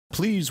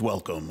Please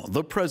welcome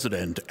the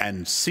President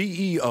and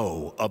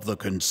CEO of the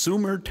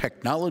Consumer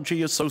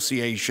Technology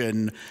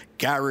Association,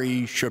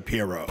 Gary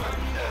Shapiro.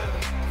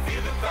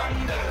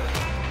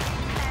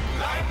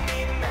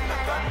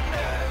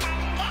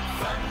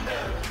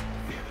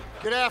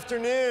 Good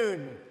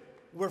afternoon.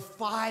 We're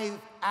 5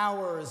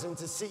 hours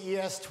into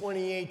CES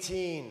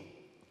 2018.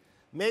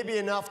 Maybe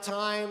enough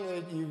time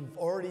that you've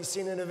already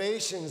seen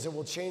innovations that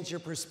will change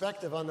your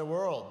perspective on the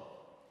world.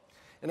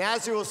 And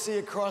as you will see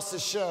across the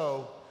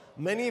show,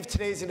 many of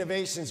today's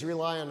innovations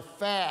rely on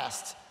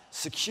fast,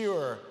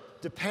 secure,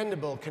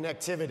 dependable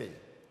connectivity.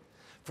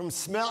 From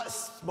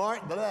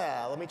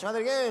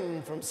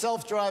from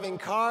self-driving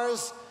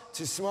cars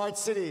to smart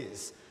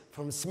cities,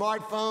 from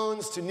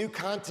smartphones to new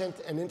content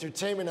and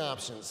entertainment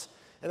options.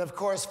 And of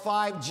course,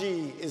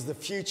 5G is the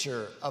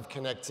future of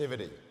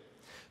connectivity.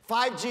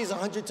 5G is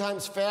 100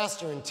 times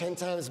faster and 10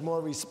 times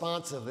more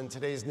responsive than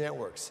today's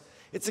networks.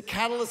 It's a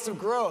catalyst of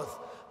growth,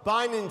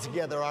 binding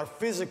together our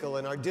physical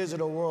and our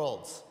digital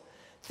worlds.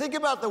 Think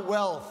about the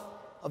wealth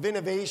of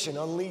innovation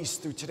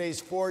unleashed through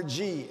today's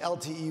 4G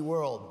LTE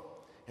world.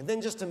 And then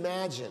just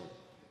imagine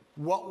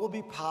what will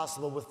be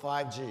possible with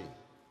 5G.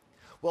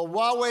 Well,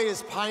 Huawei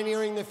is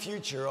pioneering the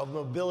future of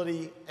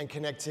mobility and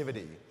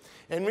connectivity.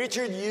 And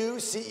Richard Yu,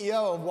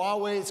 CEO of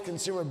Huawei's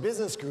Consumer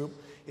Business Group,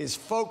 is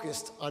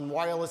focused on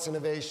wireless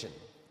innovation.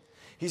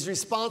 He's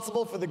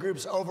responsible for the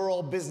group's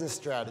overall business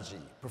strategy,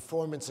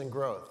 performance, and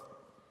growth.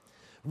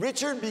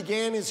 Richard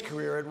began his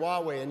career at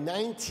Huawei in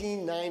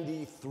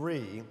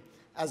 1993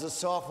 as a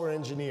software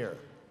engineer.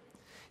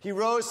 He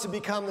rose to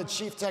become the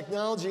chief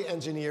technology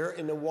engineer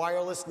in the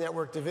wireless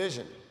network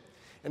division.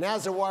 And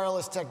as a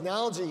wireless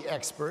technology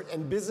expert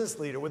and business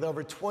leader with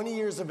over 20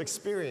 years of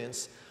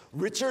experience,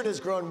 Richard has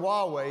grown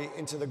Huawei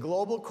into the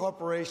global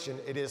corporation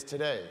it is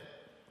today.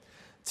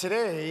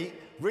 Today,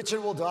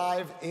 Richard will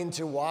dive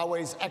into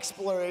Huawei's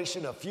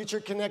exploration of future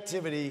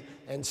connectivity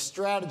and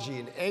strategy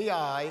in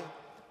AI,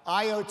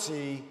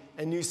 IoT,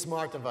 and new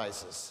smart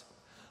devices.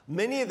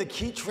 Many of the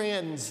key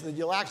trends that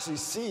you'll actually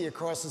see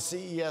across the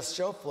CES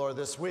show floor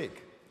this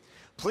week.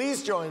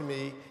 Please join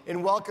me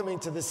in welcoming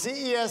to the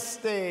CES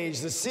stage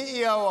the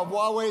CEO of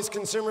Huawei's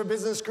Consumer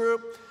Business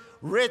Group,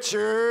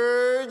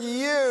 Richard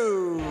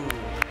Yu.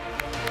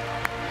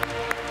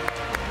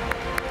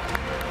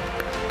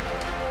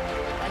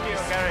 Thank you,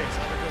 Gary.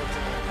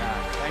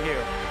 Thank you.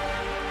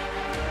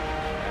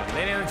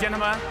 Ladies and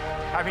gentlemen,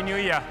 Happy New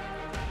Year.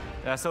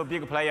 So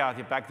big player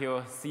back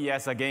to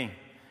CES again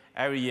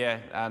every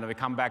year, and we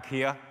come back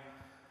here.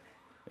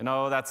 You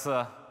know, that's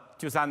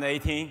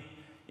 2018.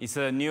 It's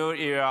a new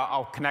era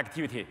of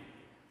connectivity.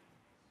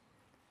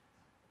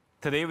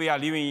 Today we are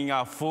living in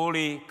a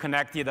fully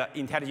connected,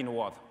 intelligent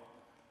world.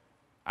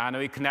 And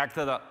we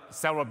connected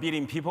several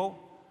billion people,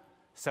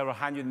 several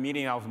hundred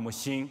million of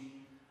machines,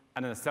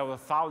 and several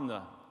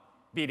thousand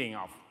billion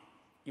of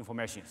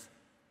informations.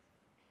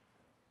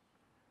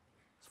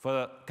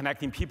 For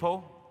connecting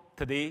people,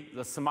 today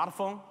the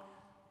smartphone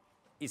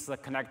is the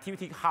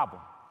connectivity hub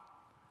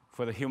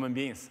for the human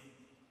beings.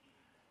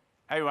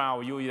 Everyone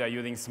of you is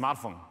using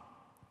smartphone.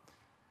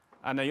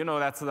 And you know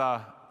that's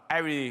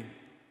every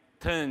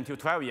 10 to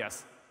 12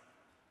 years.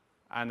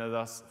 And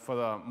for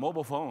the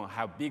mobile phone,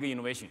 have big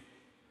innovation.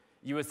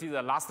 You will see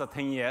the last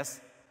 10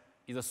 years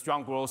is a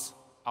strong growth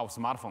of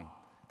smartphone.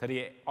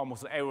 Today,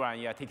 almost everyone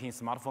is taking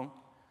smartphone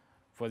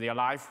for their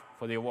life,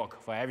 for their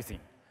work, for everything,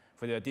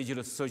 for their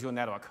digital social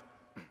network.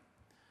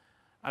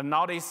 And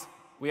nowadays,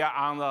 we are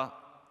on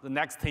the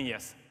next 10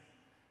 years.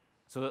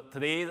 So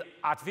today,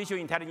 artificial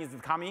intelligence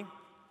is coming.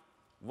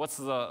 What's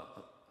the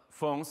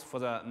phones for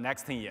the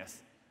next 10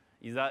 years?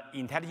 Is an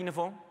intelligent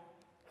phone?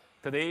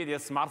 Today,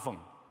 there's smartphone.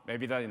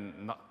 Maybe they're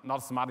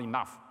not smart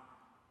enough.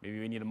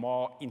 Maybe we need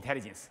more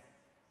intelligence.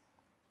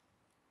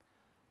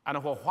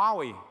 And for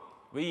Huawei,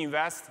 we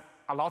invest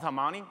a lot of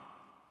money.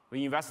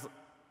 We invest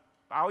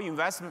our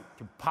investment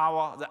to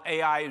power the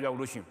AI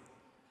revolution.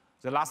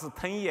 The last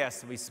 10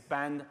 years, we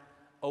spend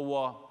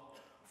over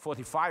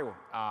 $45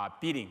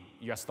 billion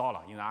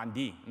in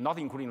R&D, not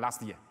including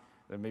last year.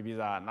 Maybe the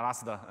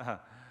last.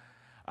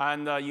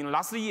 And in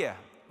last year,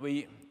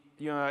 in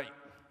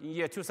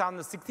year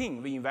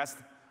 2016, we invest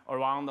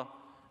around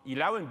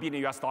 $11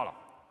 billion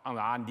on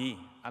the R&D.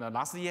 And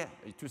last year,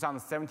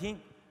 2017,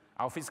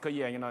 our fiscal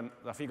year,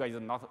 the figure is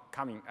not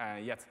coming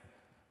yet.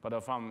 But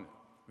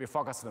we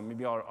focused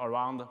maybe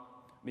around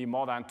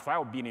more than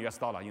 $12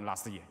 billion in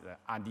last year, the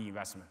R&D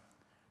investment.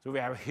 So we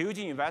have a huge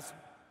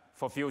investment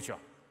for future,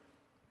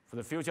 for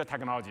the future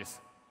technologies.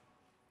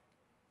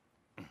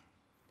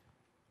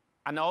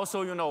 And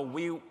also,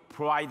 we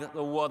provide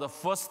the world's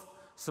first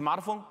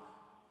smartphone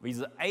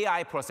with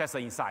AI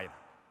processor inside.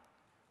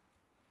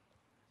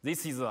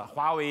 This is a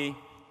Huawei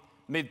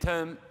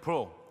Mate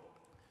Pro.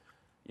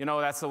 We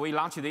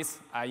launched this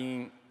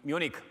in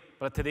Munich,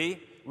 but today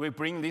we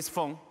bring this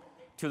phone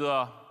to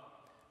the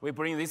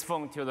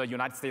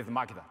United States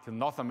market, to the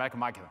North American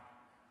market.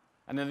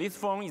 And this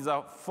phone is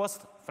the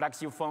first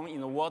flagship phone in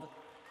the world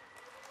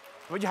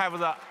which have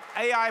the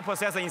AI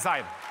processor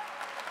inside.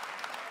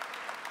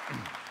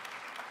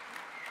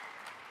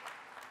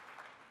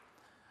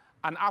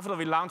 And after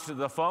we launched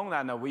the phone,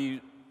 and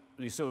we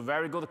received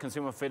very good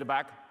consumer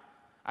feedback,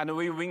 and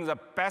we win the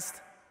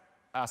best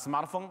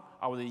smartphone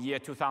of the year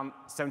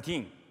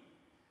 2017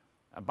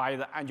 by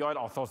the Android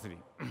Authority.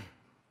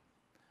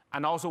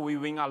 And also we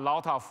win a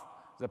lot of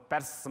the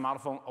best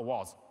smartphone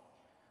awards.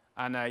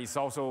 And it's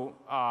also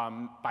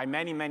by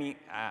many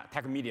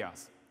tech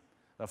medias,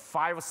 the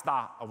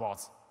 5-star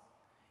awards.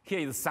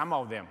 Here is some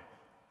of them.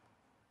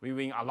 We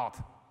win a lot.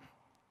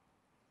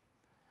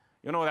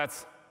 You know that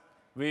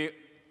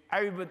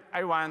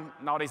everyone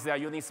nowadays they are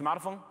using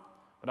smartphone,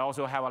 but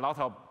also have a lot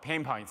of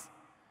pain points.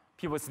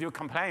 People still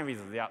complain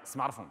with their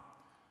smartphone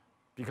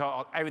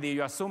because every day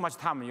you have so much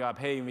time you are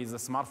paying with the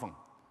smartphone.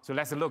 So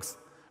let's look at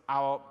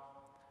our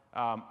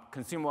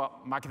consumer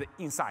market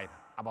insight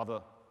about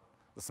the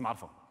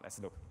smartphone. Let's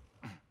look.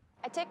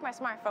 I take my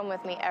smartphone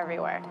with me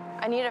everywhere.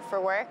 I need it for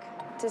work,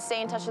 to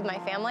stay in touch with my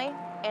family,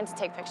 and to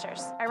take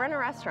pictures. I run a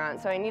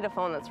restaurant, so I need a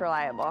phone that's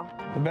reliable.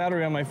 The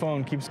battery on my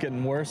phone keeps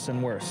getting worse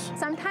and worse.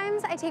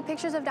 Sometimes I take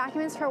pictures of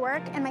documents for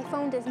work and my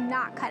phone does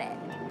not cut it.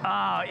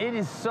 Oh, it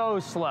is so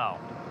slow.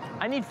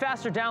 I need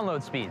faster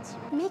download speeds.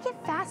 Make it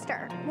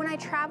faster. When I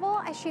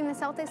travel, I stream the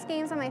Celtics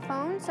games on my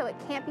phone, so it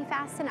can't be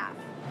fast enough.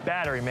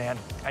 Battery, man.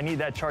 I need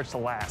that charge to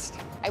last.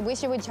 I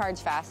wish it would charge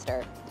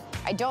faster.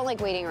 I don't like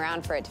waiting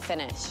around for it to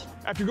finish.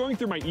 After going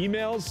through my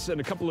emails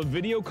and a couple of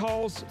video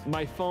calls,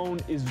 my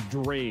phone is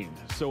drained,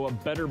 so a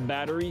better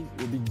battery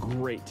would be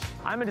great.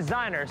 I'm a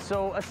designer,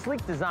 so a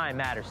sleek design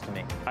matters to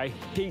me. I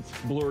hate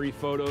blurry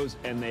photos,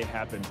 and they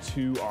happen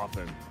too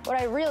often. What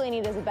I really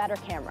need is a better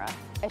camera.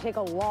 I take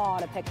a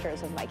lot of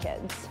pictures of my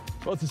kids.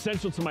 Well, it's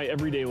essential to my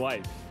everyday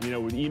life. You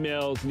know, with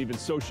emails and even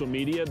social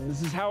media,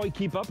 this is how I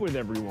keep up with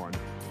everyone.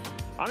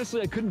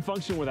 Honestly, I couldn't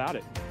function without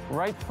it.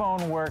 Right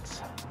phone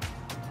works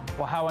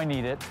well how I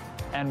need it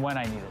and when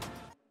I need it.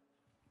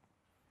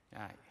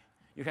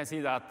 You can see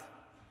that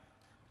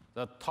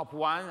the top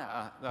one,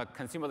 the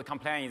consumer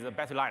complaint is the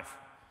battery life,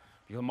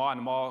 because more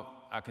and more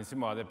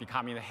consumers are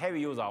becoming the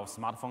heavy user of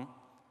smartphone.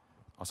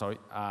 Oh, sorry.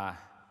 Back.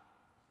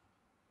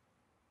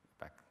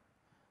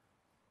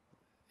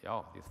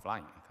 Oh, it's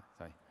flying.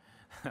 Sorry.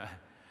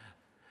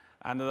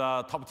 And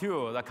the top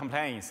two, the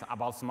complaints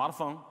about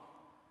smartphone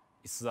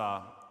is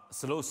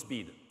slow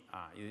speed.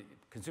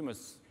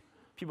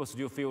 People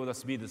still feel the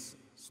speed is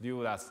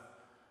still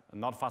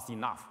not fast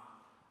enough.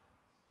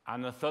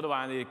 And the third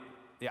one,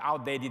 the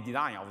outdated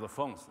design of the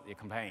phones, they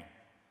complain.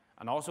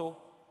 And also,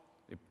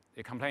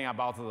 they complain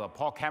about the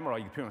poor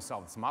camera experience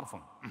of the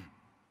smartphone.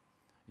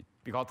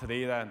 Because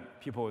today,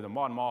 people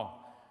more and more,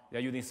 they're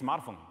using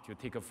smartphone to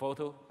take a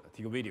photo,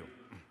 take a video.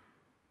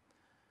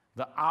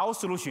 Our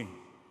solution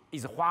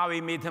is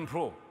Huawei Mate 10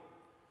 Pro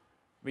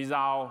with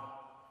our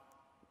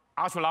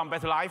ultra-long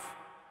battery life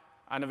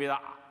and with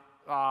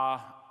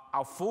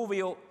our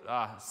full-view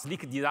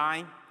sleek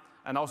design,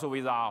 and also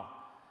with our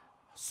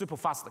super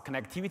fast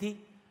connectivity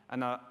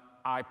and a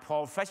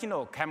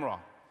professional camera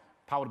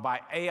powered by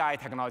AI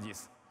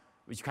technologies,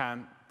 which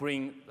can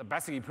bring the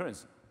best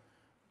experience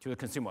to the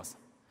consumers.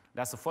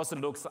 That's the first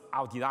look at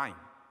our design.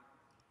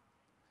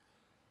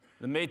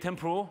 The Mate 10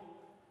 Pro,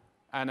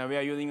 and we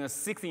are using a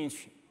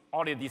 6-inch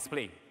OLED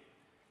display,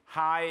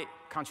 high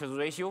contrast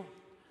ratio,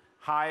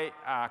 high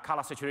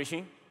color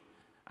saturation,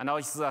 and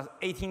also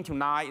it's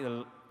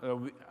 18:9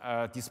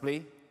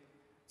 display.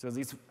 So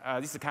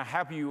this can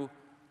help you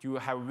to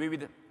have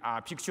vivid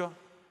picture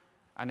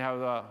and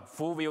have a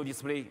full view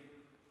display,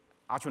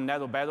 ultra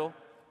narrow bezel.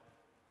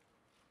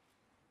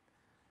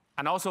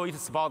 And also it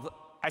supports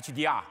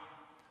HDR,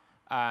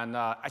 and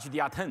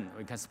HDR10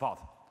 we can support.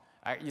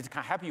 It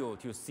can help you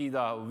to see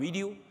the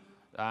video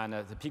and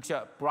the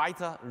picture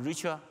brighter,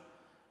 richer,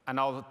 and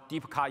also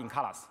deep cut in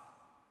colors.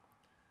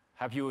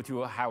 Help you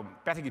to have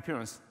better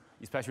experience,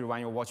 especially when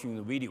you're watching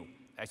the video,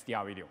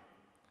 HDR video.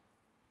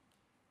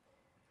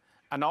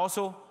 And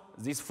also,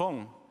 this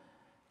phone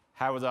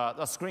have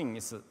the screen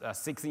is a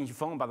 6-inch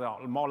phone, but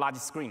a more large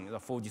screen, the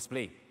full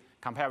display.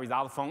 Compared with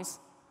other phones,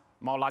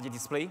 more large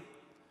display,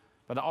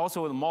 but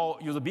also more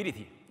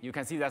usability. You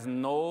can see there's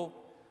no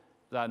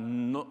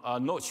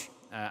notch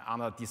on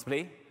the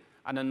display,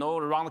 and no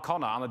round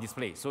corner on the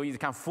display. So you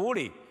can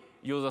fully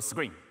use the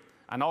screen,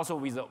 and also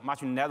with a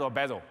much narrower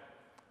bezel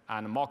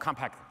and more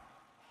compact.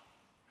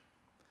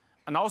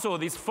 And also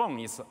this phone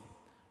is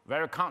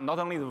not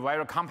only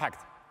very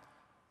compact,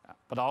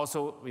 but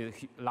also with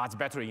large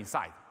battery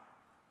inside.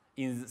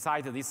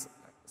 Inside this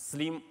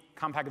slim,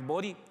 compact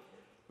body,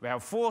 we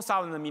have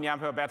 4,000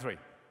 mAh battery.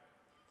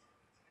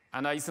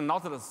 And it's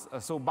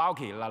not so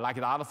bulky like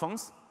the other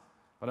phones,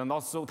 but not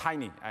so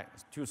tiny,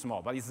 too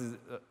small, but it's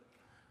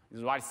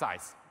the right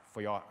size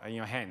for in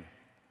your hand.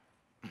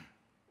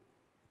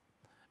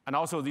 And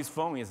also this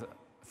phone is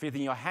fit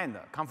in your hand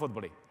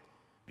comfortably,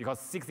 because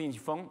 6-inch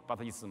phone,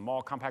 but it's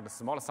more compact,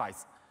 smaller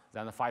size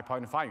than the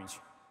 5.5 inch.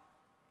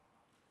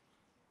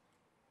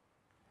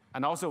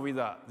 And also with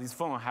this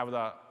phone have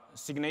the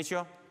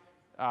signature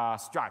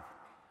stripe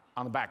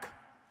on the back,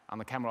 on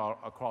the camera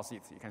across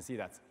it. You can see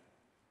that.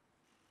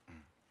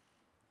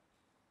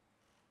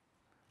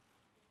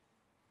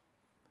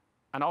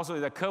 And also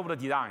the curved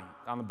design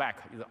on the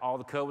back, is all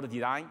the curved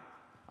design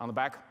on the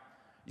back.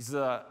 Is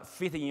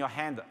fit in your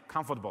hand,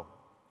 comfortable.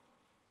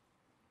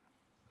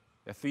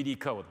 The 3D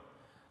curved.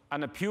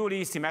 And a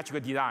purely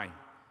symmetrical design.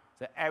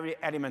 So every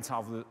element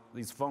of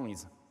this phone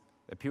is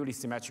purely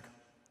symmetric.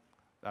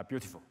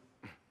 Beautiful.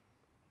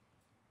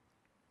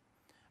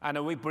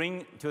 And we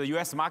bring to the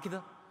US market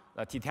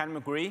the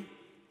titanium gray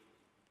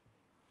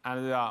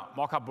and the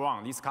mocha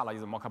brown. This color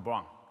is mocha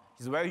brown.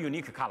 It's a very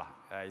unique color.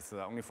 It's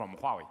only from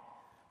Huawei.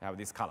 They have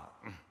this color.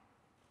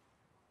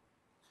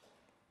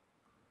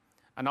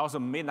 And also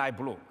midnight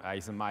blue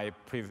is my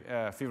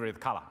favorite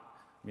color,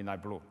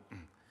 midnight blue.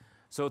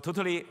 So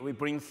totally, we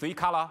bring 3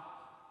 colors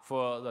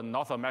for the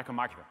North American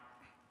market.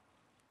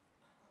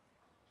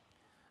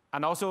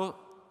 And also,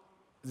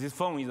 this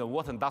phone is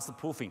water and dust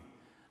proofing,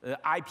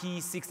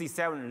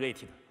 IP67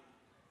 rated.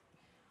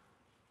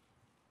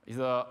 It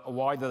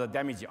avoid the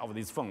damage of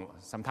this phone.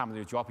 Sometimes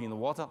you drop in the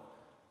water,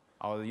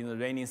 or in the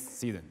rainy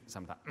season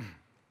sometimes.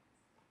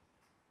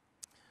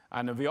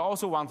 And we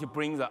also want to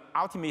bring the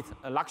ultimate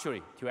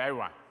luxury to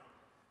everyone.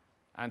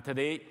 And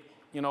today,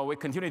 we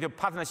continue to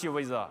partnership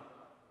with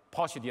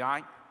Porsche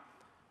Design,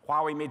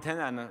 Huawei Mate 10,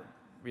 and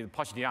with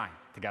Porsche Design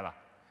together.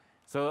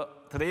 So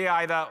today,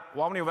 I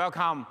warmly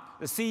welcome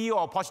the CEO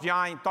of Porsche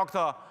Design,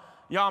 Dr.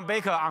 Jan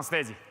Baker, on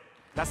stage.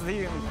 Let's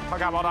hear him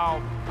talk about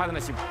our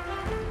partnership.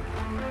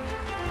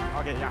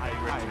 Okay, yeah,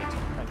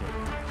 Thank you.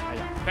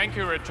 Yeah. Thank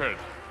you, Richard,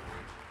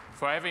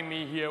 for having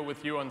me here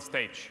with you on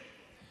stage.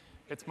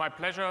 It's my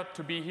pleasure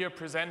to be here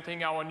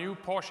presenting our new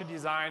Porsche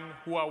design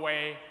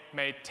Huawei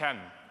Mate 10,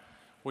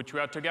 which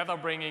we are together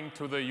bringing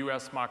to the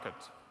US market.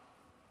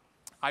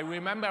 I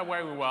remember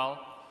very well,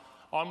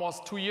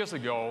 almost 2 years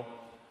ago,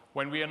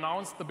 when we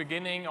announced the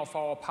beginning of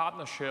our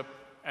partnership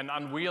and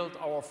unveiled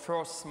our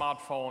first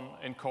smartphone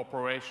in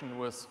cooperation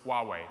with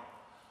Huawei,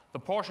 the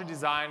Porsche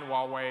design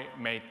Huawei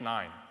Mate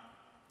 9.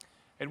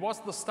 It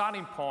was the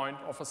starting point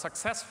of a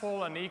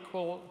successful and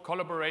equal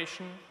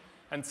collaboration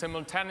and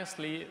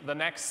simultaneously the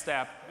next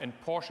step in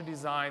Porsche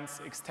Design's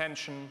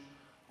extension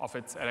of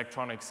its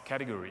electronics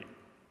category.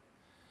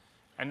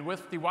 And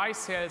with device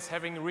sales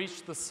having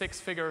reached the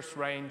 6 figures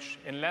range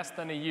in less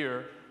than a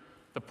year,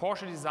 the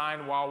Porsche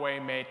Design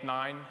Huawei Mate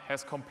 9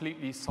 has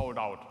completely sold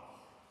out,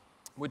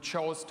 which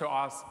shows to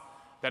us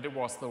that it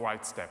was the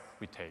right step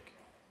we take.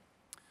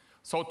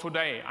 So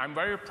today, I'm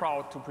very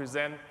proud to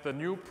present the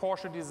new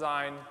Porsche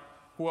Design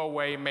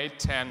Huawei Mate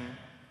 10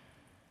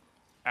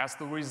 as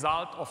the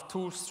result of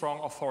 2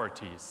 strong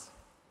authorities.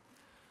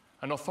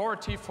 An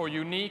authority for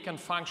unique and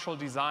functional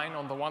design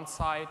on the one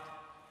side,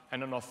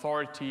 and an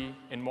authority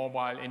in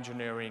mobile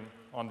engineering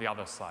on the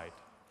other side.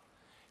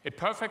 It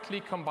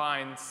perfectly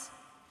combines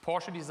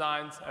Porsche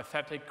Design's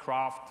aesthetic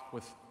craft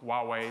with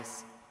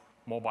Huawei's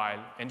mobile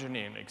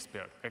engineering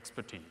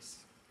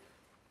expertise.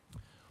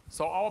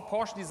 So our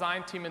Porsche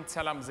design team in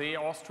Zell am See,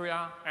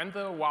 Austria, and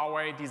the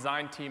Huawei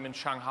design team in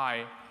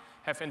Shanghai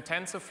have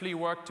intensively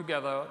worked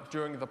together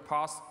during the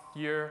past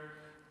year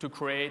to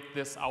create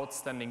this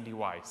outstanding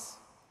device.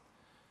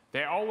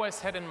 They always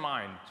had in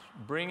mind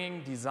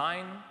bringing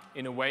design,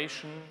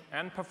 innovation,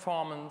 and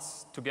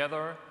performance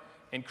together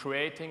in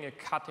creating a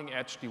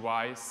cutting-edge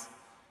device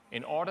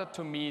in order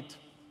to meet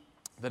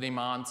the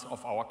demands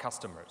of our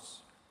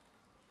customers.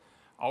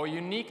 Our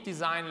unique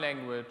design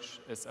language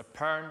is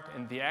apparent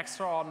in the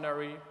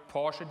extraordinary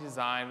Porsche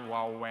design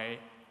Huawei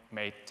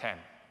Mate 10.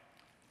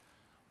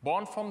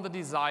 Born from the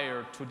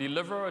desire to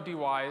deliver a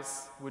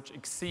device which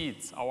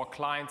exceeds our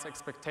clients'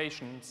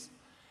 expectations,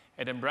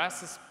 it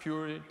embraces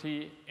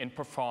purity in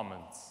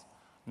performance.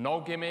 No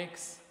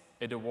gimmicks,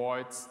 it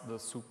avoids the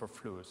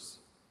superfluous.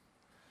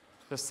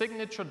 The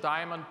signature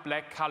diamond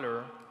black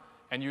color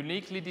and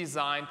uniquely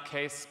designed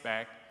case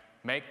spec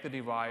make the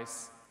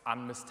device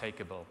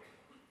unmistakable.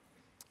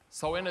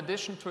 So in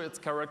addition to its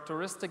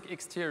characteristic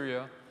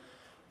exterior,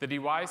 the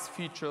device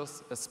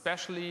features a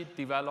specially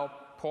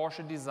developed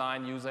Porsche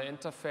design user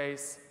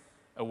interface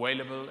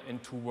available in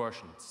 2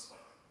 versions.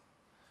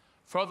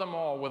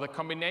 Furthermore, with a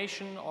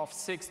combination of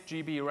 6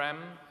 GB RAM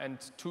and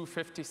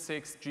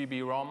 256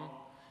 GB ROM,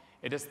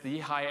 it is the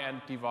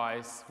high-end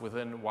device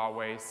within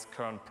Huawei's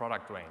current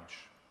product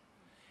range.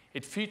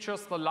 It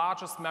features the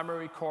largest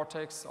memory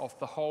cortex of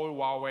the whole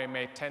Huawei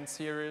Mate 10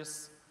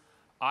 series,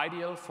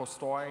 ideal for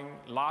storing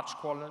large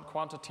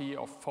quantity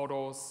of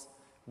photos,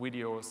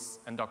 videos,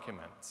 and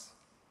documents.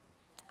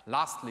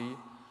 Lastly,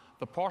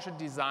 the Porsche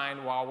design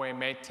Huawei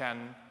Mate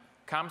 10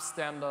 comes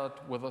standard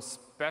with a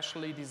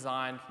specially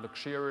designed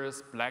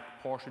luxurious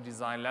black Porsche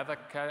design leather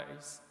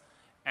case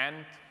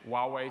and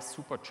Huawei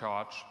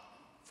Supercharge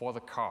for the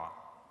car,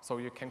 so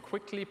you can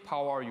quickly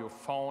power your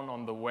phone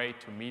on the way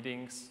to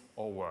meetings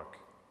or work.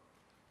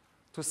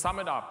 To sum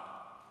it up,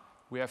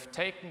 we have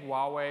taken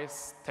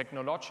Huawei's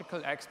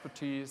technological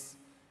expertise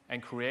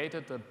and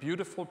created a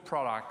beautiful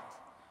product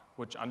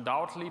which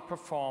undoubtedly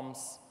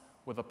performs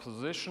with the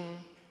position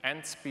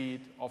and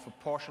speed of a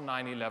Porsche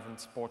 911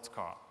 sports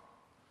car.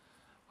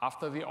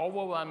 After the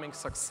overwhelming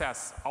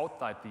success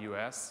outside the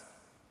US,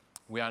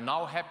 we are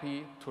now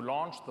happy to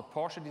launch the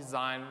Porsche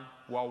design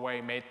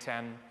Huawei Mate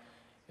 10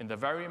 in the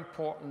very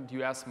important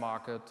US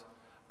market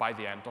by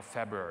the end of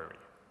February.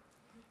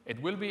 It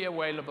will be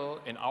available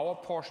in our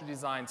Porsche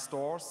Design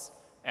stores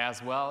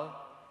as well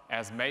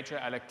as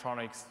major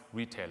electronics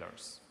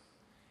retailers.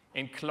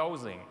 In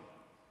closing,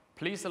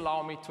 please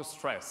allow me to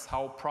stress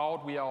how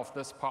proud we are of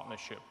this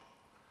partnership.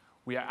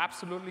 We are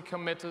absolutely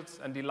committed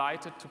and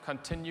delighted to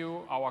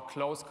continue our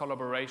close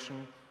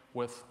collaboration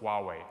with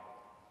Huawei.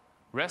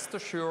 Rest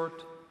assured,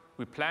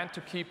 we plan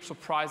to keep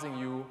surprising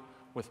you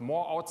with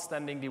more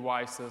outstanding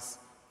devices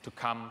to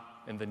come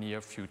in the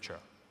near future.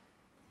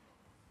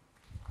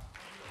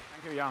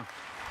 Thank you, Yang.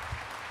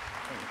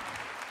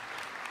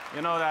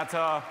 You know that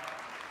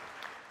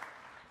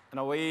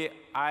with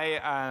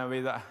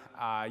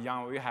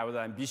Yang, we have the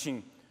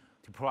ambition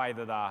to provide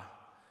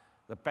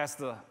the best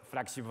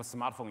flagship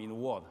smartphone in the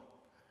world.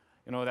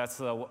 You know,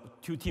 that's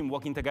two teams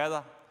working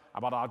together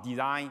about our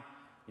design.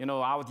 You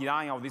know, our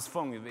design of this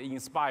phone is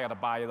inspired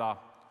by the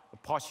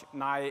Porsche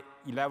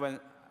 911,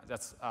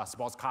 that's a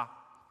sports car.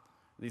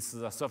 This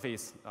is a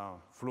surface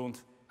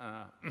fluent.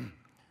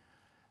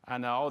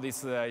 And all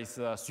this is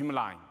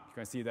streamlined. You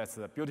can see that's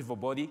a beautiful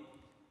body,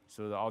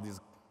 so all this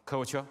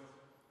curvature.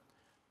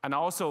 And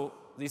also,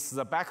 this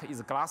the back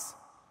is glass,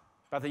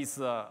 but it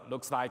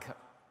looks like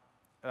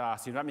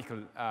ceramic.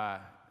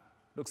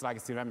 Looks like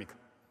ceramic.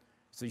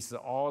 So it's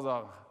all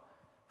the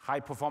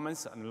high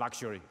performance and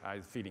luxury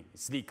feeling,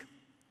 sleek.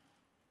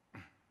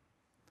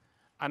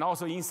 And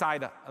also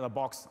inside the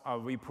box,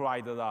 we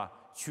provide the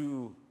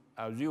true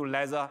real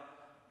leather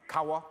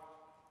cover,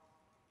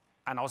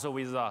 and also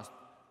with a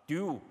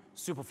dual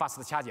super fast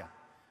charger,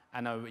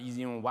 and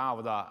using one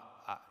of the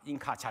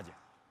in-car charger,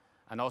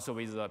 and also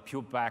with the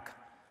pure black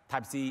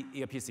Type-C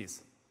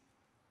earpieces.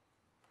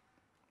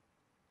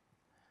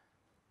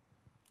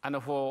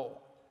 And for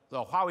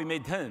the Huawei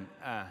Mate 10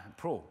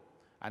 Pro,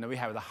 and we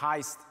have the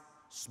highest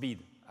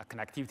speed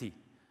connectivity,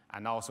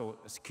 and also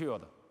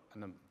secured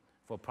and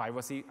for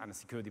privacy and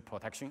security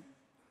protection.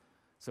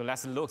 So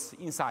let's look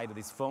inside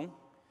this phone.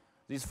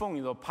 This phone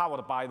is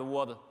powered by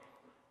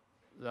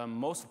the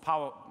most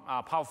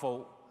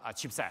powerful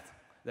chipset,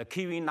 the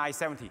Kirin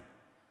 970.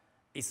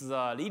 It's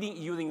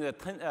using the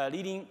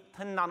leading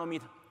 10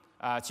 nanometer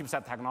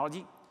chipset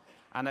technology.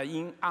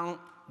 And on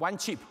one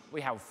chip,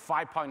 we have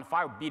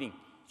 5.5 billion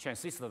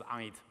transistors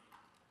on it.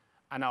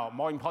 And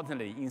more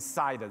importantly,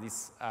 inside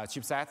this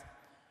chipset,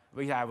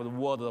 we have the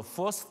world's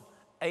first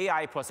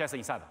AI processor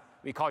inside.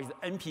 We call it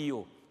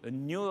NPU, the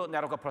neural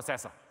network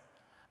processor.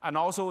 And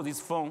also,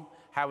 this phone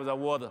has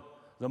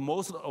the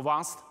most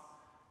advanced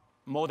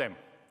modem,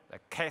 the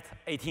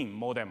Cat18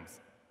 modems.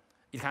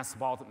 It can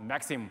support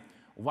maximum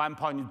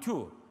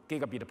 1.2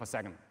 gigabit per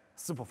second,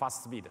 super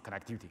fast speed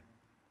connectivity.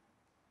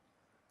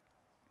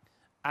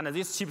 And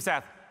this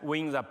chipset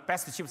wins the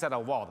best chipset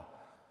award,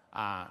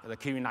 the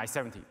Kirin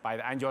 970, by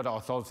the Android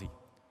Authority.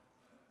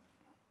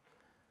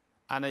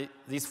 And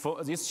this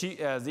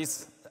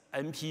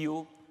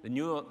NPU, the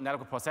neural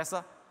network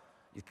processor,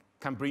 it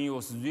can bring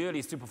you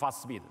really super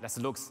fast speed. Let's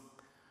look.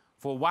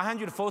 For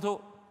 100 photo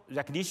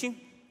recognition,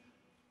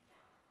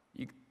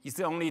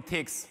 it only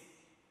takes,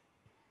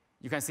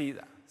 you can see,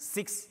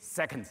 6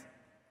 seconds.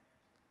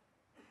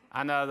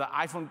 And the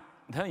iPhone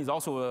 10 is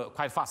also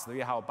quite fast. We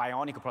have a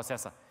bionic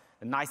processor,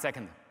 9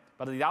 seconds.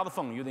 But the other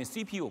phone using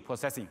CPU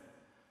processing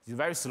is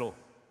very slow.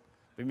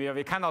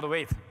 We cannot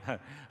wait.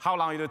 How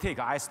long it will take?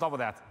 I stop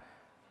that.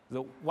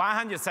 The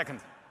 100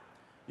 seconds.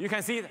 You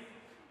can see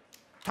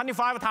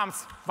 25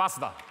 times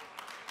faster.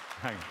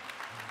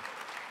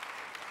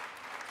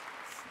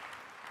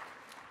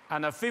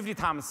 And 50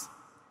 times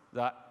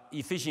the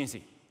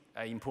efficiency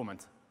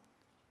improvement.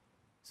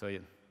 So,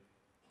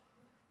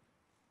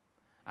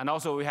 and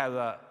also we have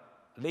the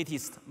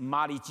latest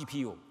Mali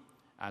GPU,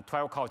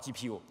 12-core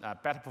GPU,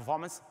 better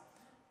performance,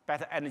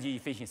 better energy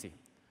efficiency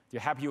to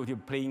help you to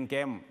playing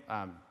game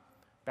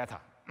better.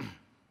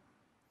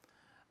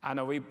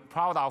 And we're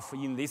proud of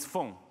in this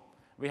phone,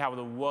 we have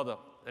the world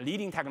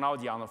leading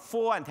technology on the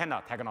 4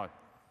 antenna technology,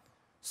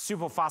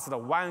 super fast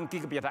 1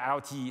 gigabit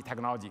LTE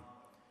technology.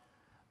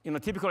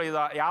 Typically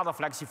the other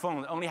flagship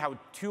phone only have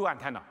dual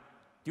antenna,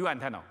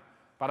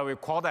 but we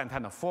quad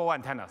antenna, 4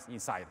 antennas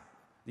inside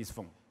this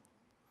phone.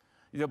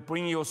 It will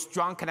bring you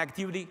strong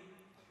connectivity,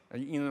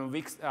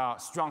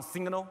 strong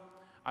signal,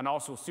 and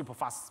also super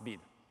fast speed.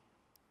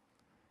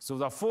 So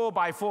the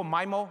 4x4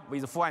 MIMO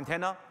with 4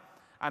 antenna,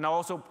 and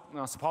also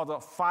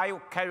support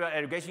 5 carrier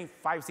aggregation,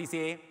 5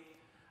 CCA,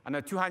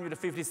 and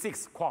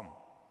 256 QAM.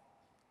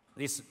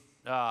 This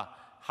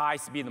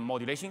high-speed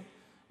modulation.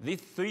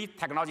 These 3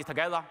 technologies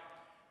together,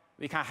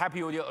 we can help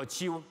you to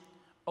achieve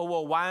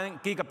over 1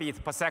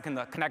 gigabit per second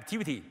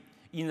connectivity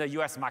in the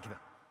US market.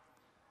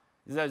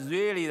 It's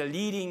really the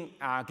leading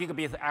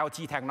gigabit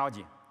LTE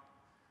technology.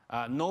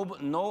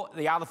 No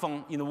the other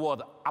phone in the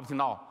world up to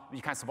now,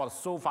 we can support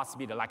so fast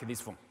speed like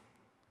this phone.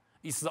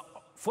 It's the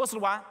first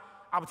one,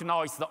 up to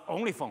now, it's the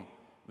only phone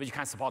which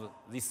can support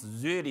this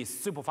really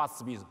super fast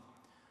speed.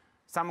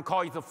 Some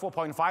call it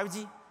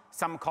 4.5G,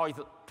 some call it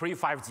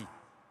pre-5G.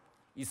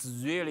 It's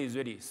really,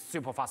 really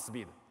super fast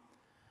speed.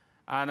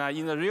 And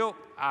in the real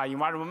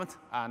environment,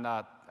 and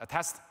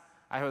test.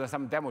 I have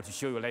some demo to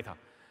show you later.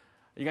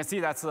 You can see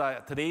that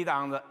today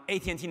on the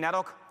AT&T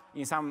network,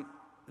 you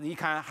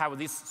can have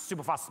this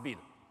super fast speed.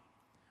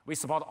 We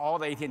support all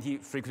the AT&T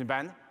frequency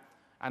band,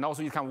 and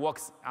also you can work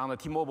on the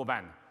T-Mobile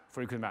band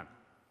frequency band.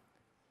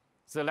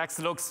 So let's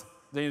look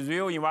the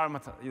real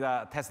environment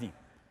testing.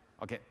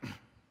 Okay.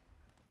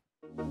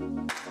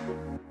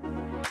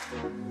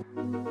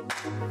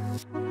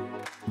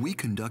 We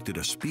conducted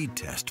a speed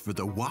test for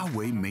the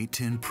Huawei Mate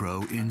 10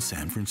 Pro in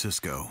San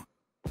Francisco.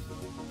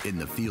 In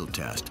the field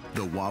test,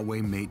 the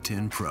Huawei Mate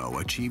 10 Pro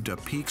achieved a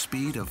peak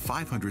speed of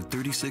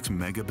 536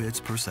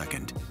 megabits per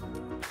second.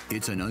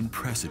 It's an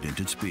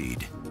unprecedented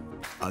speed.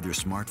 Other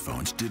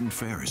smartphones didn't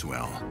fare as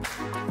well.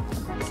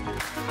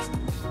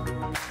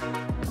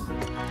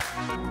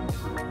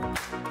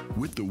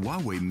 With the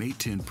Huawei Mate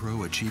 10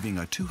 Pro achieving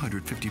a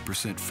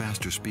 250%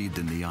 faster speed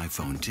than the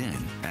iPhone 10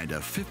 and a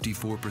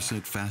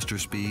 54% faster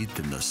speed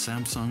than the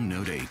Samsung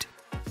Note 8.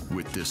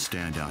 With this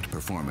standout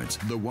performance,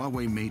 the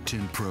Huawei Mate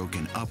 10 Pro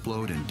can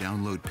upload and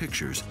download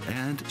pictures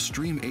and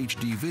stream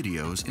HD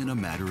videos in a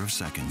matter of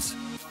seconds.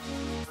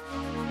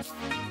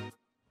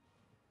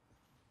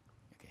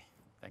 Okay,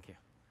 thank you.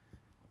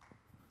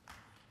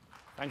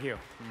 Thank you.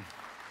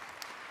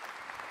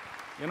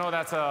 You know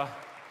that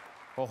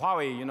for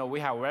Huawei, we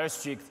have very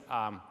strict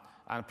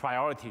and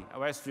priority,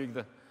 very strict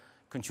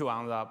control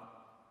on the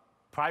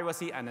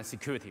privacy and the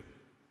security.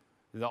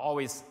 They're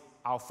always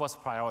our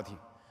first priority.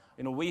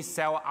 We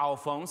sell our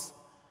phones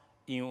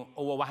in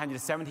over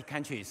 170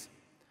 countries.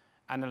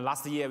 And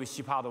last year, we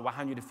shipped out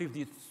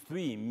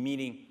 153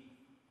 million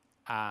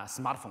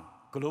smartphones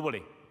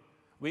globally.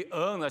 We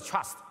earned the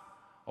trust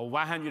of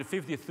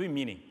 153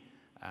 million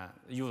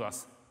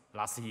users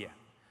last year.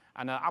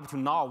 And up to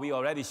now, we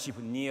already shipped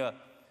near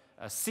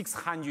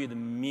 600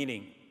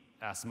 million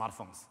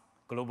smartphones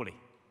globally.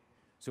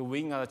 So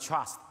we earn the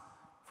trust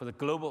for the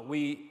global,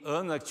 we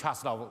earn the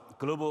trust of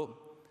global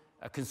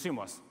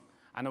consumers.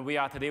 And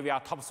today we are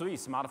top 3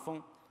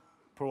 smartphone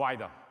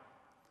provider.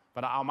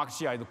 But our market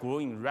share is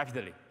growing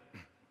rapidly.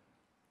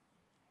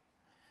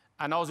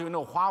 And also,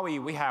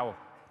 Huawei, we have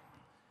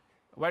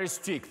very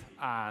strict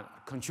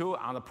control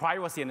on the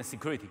privacy and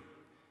security.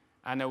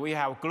 And we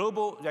have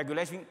global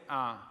regulation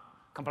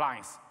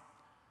compliance.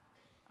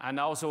 And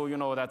also,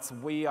 that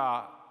we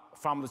are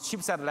from the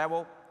chipset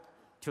level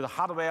to the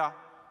hardware,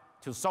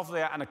 to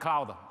software and the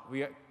cloud.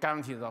 We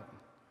guarantee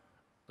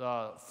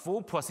the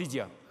full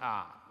procedure,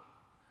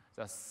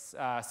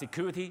 the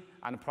security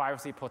and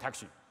privacy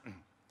protection.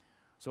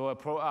 So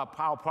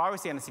our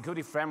privacy and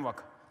security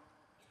framework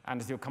and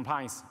the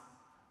compliance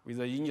with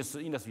the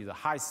industry, the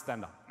highest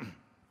standard.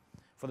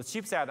 For the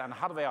chipset and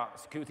hardware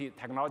security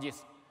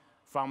technologies,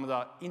 from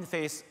the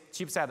interface,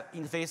 chipset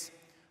interface,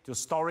 to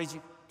storage,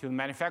 to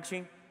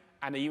manufacturing,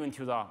 and even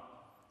to the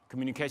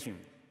communication,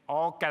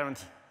 all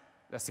guarantee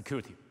the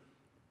security.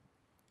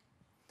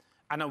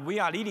 And we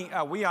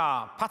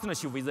are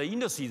partnership with the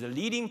industry, the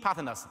leading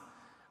partners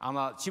on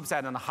the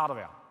chipset and the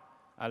hardware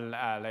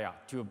layer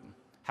to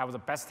have the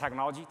best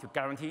technology to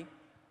guarantee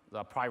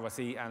the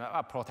privacy and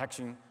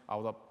protection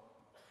of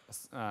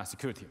the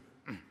security.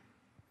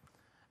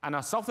 And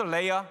the software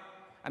layer,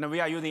 and we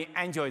are using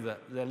Android,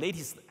 the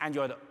latest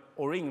Android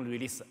Orin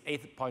release,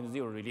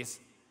 8.0 release.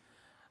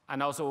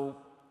 And also,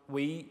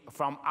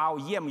 from our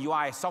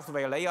EMUI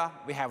software layer,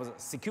 we have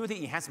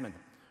security enhancement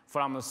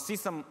from the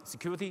system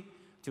security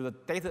to the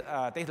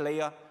data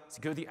layer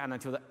security and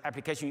to the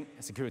application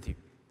security.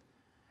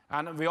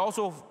 And we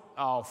also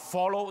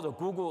follow the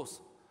Google's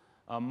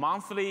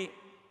monthly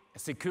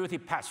security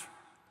patch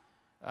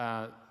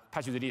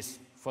release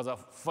for the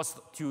first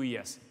 2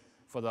 years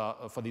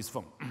for this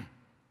phone.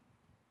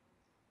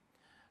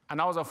 And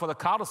also for the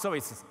cloud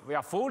services, we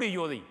are fully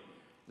using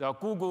the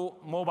Google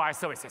mobile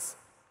services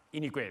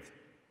integrated.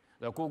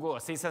 The Google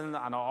Assistant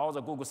and all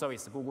the Google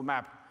services, Google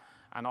Map,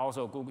 and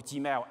also Google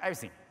Gmail,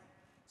 everything.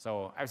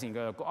 So everything,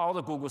 all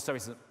the Google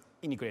services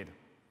integrated.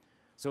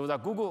 So the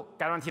Google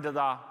guaranteed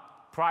the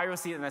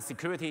privacy and the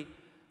security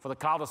for the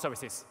cloud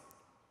services.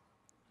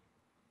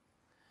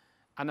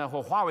 And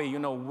for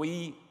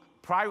Huawei,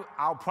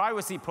 our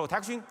privacy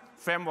protection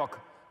framework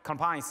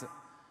compliance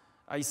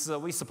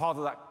we support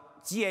the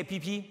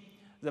GAPP,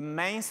 the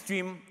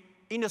mainstream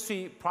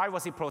industry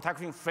privacy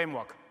protection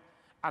framework,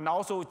 and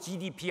also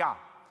GDPR,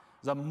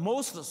 the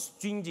most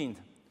stringent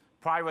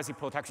privacy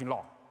protection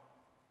law.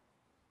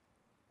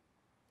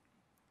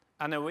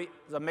 And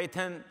the Mate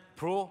 10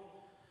 Pro,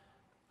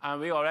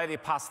 and we already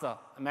passed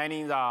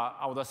many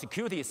of the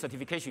security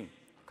certification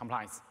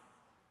compliance.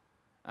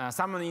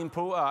 Some in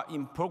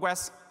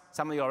progress,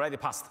 some already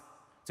passed.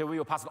 So we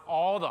will pass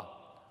all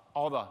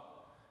the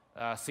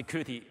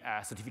security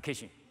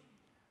certification.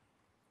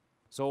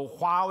 So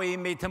Huawei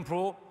Mate 10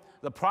 Pro,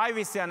 the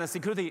privacy and the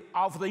security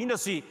of the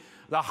industry,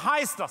 the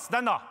highest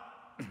standard.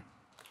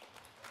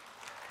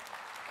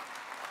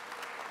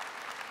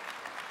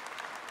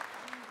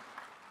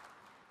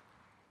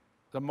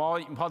 The more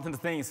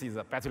important thing is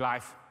the battery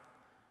life.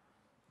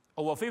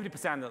 Over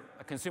 50%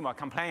 of consumers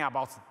complain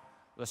about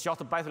the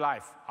short battery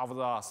life of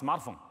the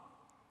smartphone.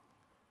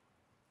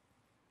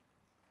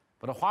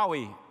 But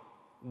Huawei,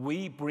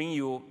 we bring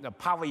you the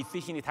power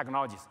efficient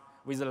technologies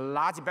with a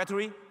large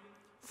battery,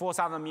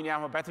 4,000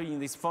 milliamp battery in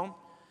this phone,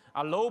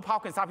 a low power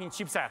consumption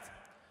chipset,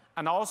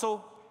 and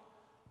also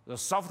the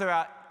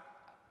software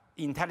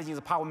intelligence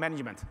power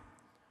management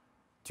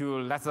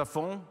to let the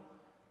phone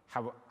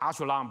have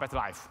ultra long battery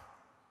life.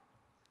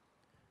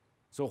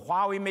 So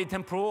Huawei Mate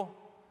 10 Pro,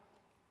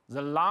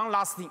 the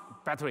long-lasting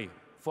battery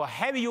for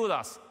heavy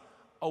users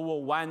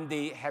over 1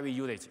 day heavy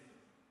usage,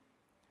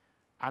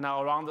 and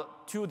around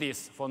 2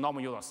 days for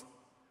normal users.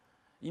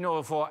 You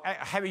know, for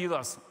heavy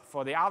users,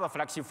 for the other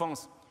flagship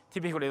phones,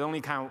 typically they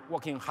only can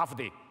work in half a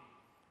day.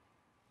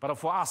 But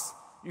for us,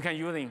 you can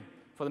use it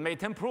for the Mate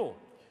 10 Pro.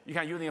 You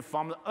can use it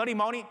from the early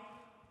morning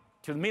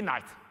to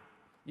midnight.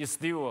 You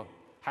still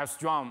have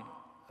strong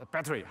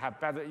battery.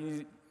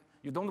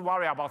 You don't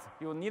worry about.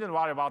 You needn't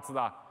worry about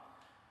the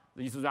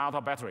run out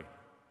of battery.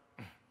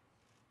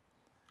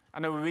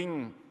 And we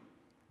win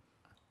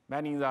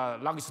many the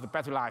longest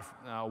battery life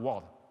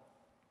award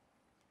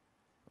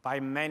by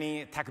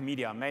many tech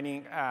media,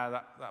 many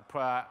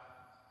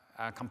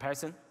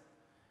comparison.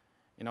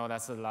 You know,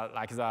 that's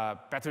like the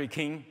battery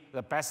king,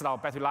 the best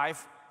of battery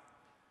life.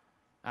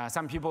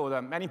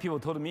 Many people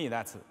told me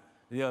that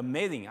the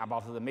amazing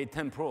about the Mate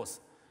 10 Pros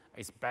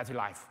is battery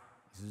life.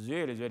 It's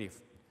really, really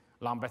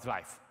long battery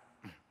life.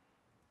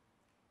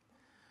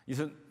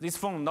 This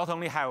phone not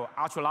only have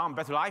ultra long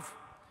battery life,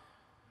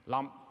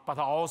 but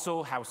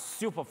also have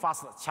super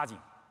fast charging.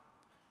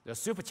 The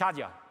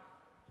supercharger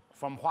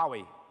from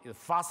Huawei is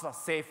fast,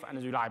 safe,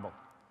 and reliable.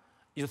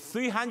 It's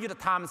 300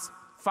 times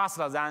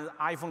faster than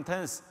iPhone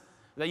X's,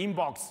 the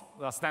inbox,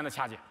 the standard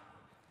charger,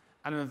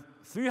 and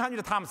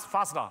 300 times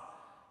faster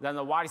than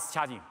the wireless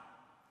charging,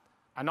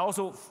 and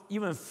also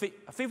even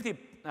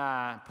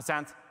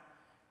 50%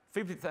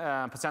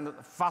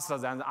 faster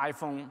than the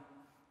iPhone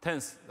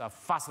X's, the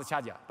fast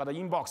charger. But the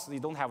inbox, they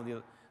don't have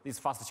this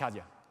fast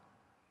charger.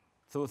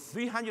 So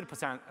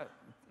 300%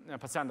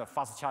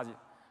 fast charge,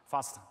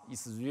 fast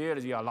is really,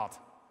 really a lot.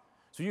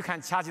 So you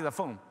can charge the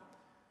phone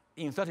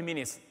in 30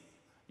 minutes,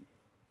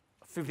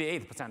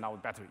 58%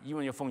 of battery.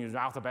 Even your phone is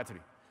out of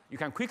battery, you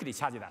can quickly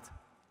charge that.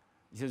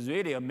 It's a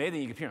really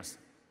amazing experience.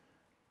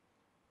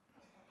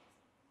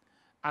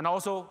 And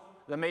also,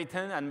 the Mate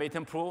 10 and Mate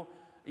 10 Pro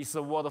is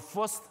the world's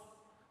first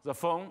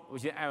phone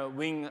which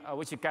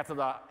gets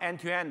the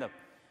end-to-end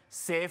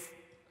safe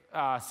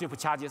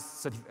supercharger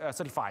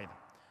certified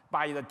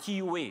by the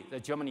TUV, the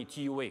Germany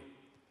TUV.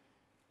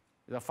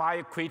 The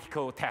 5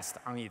 critical tests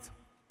on it.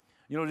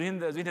 You know, in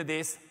the winter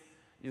days,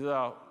 is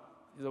a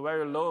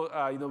very low.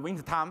 In the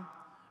winter time,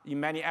 in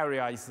many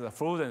areas, it's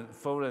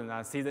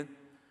frozen season.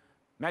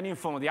 Many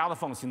phones, the other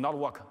phones, do not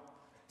work.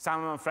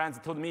 Some friends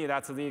told me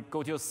that they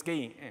go to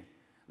skiing.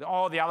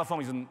 All the other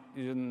phones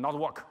do not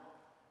work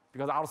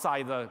because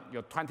outside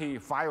you're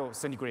 25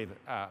 centigrade,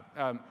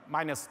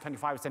 minus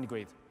 25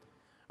 centigrade,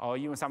 or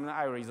even some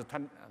areas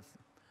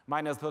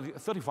minus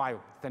 35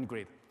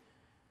 centigrade.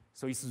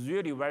 So it's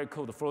really very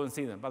cold frozen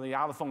season, but the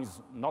other phones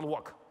not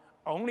work.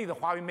 Only the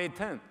Huawei Mate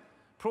 10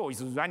 Pro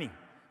is running.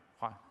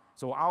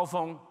 So our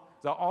phone,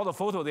 all the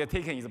photos they're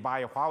taking is by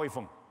a Huawei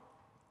phone.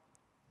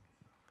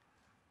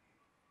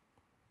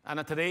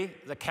 And today,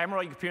 the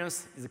camera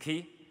experience is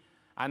key.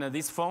 And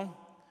this phone,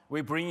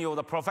 we bring you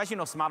the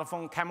professional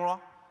smartphone camera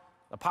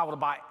powered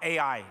by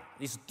AI.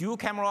 It's dual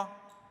camera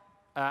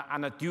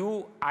and a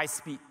dual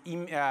high-speed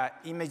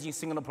imaging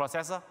signal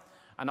processor,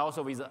 and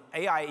also with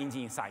AI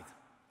engine inside.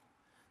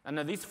 And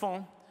this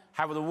phone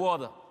have the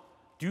world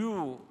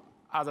dual,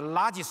 the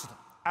largest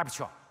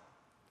aperture,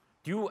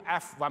 dual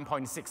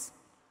f1.6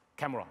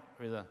 camera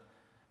with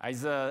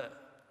is a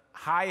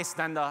high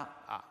standard,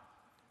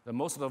 the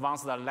most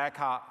advanced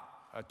Leica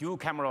dual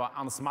camera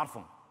on the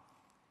smartphone.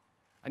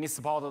 And it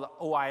supports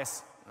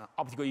OIS,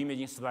 optical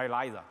imaging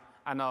stabilizer,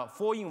 and a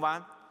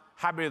 4-in-1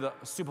 hybrid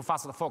super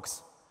fast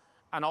focus,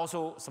 and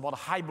also support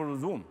hybrid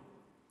zoom.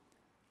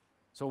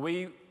 So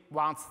we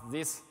want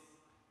the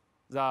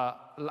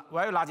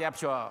very large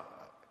aperture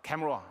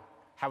camera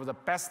have the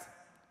best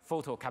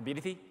photo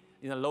capability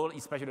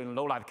especially in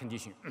low light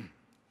condition.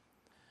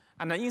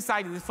 And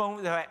inside this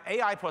phone, there is an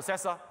AI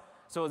processor.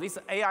 So this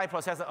AI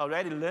processor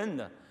already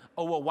learned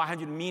over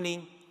 100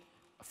 million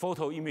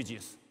photo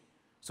images.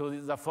 So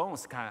the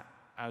phones can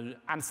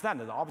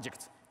understand the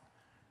object.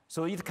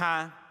 So it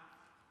can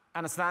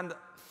understand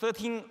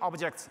 13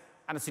 objects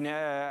and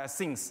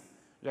scenes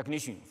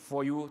recognition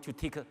for you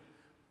to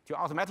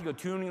automatically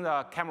tune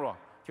the camera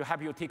to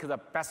help you take the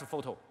best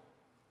photo.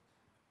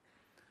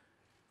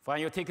 When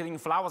you're taking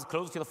flowers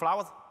close to the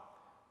flowers,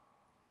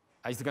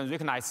 it can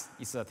recognize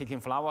it's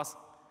taking flowers.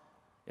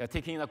 You're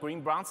taking the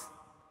green browns,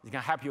 it can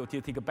help you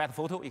to take a better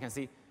photo. You can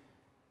see.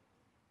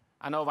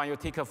 And when you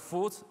take a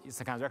food, it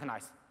can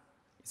recognize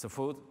it's a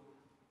food.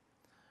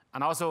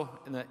 And also,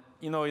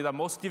 the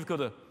most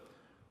difficult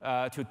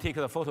to take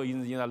the photo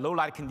in a low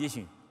light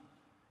condition,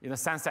 in the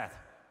sunset.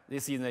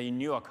 This is in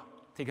New York,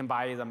 taken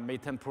by the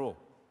Mate 10 Pro.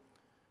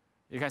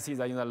 You can see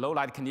that in the low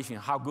light condition,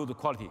 how good the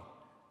quality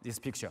this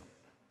picture.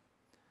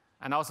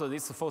 And also,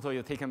 this photo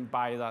is taken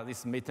by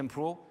this Mate 10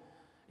 Pro,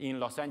 in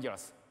Los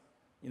Angeles,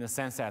 in the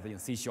sunset in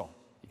seashore.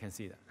 You can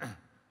see that.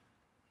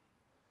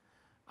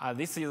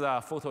 This is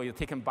a photo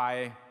taken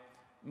by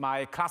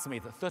my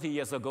classmate, 30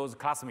 years ago's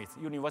classmate,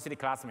 university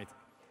classmate.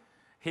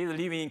 He's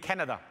living in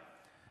Canada.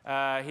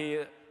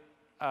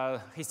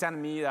 He sent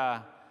me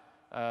the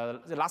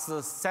last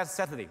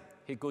Saturday.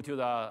 He go to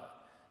the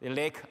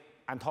Lake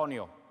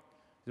Antonio.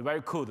 It's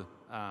very cold,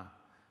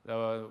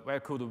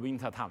 very cold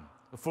winter time,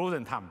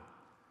 frozen time.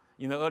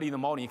 Early in the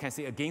morning, you can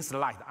see against the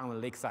light on the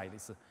lakeside.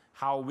 It's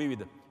how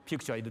vivid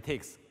picture it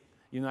takes.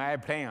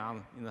 Airplane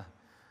on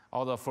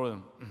all the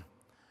frozen.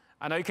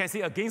 And you can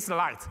see against the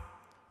light,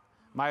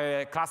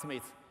 my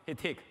classmate, he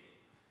take.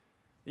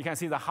 You can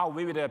see how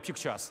vivid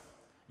pictures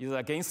is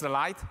against the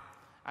light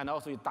and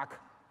also in dark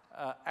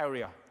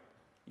area.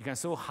 You can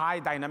show high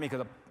dynamic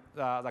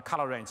the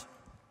color range.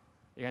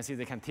 You can see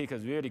they can take a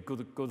really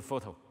good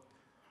photo.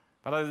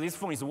 But this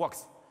phone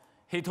works.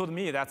 He told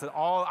me that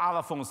all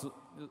other phones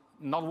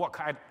not work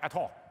at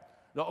all.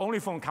 The only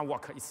phone can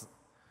work is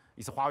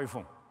Huawei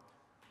phone.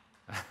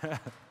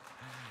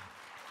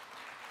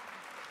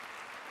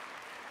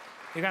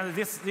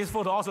 This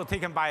photo also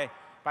taken by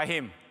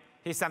him.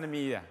 He sent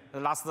me the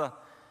last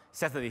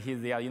Saturday. He's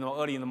there,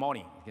 early in the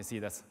morning. You can see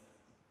that's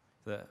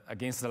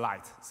against the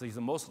light. So it's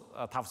the most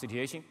tough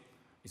situation.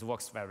 It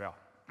works very well.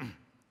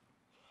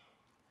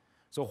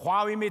 So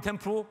Huawei Mate 10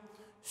 Pro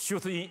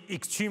shoots in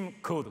extreme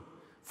cold,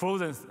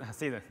 frozen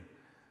season.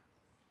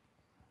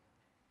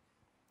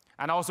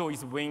 And also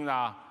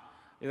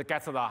it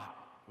gets the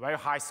very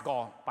high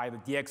score by the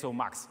DxO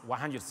Max,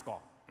 100 score.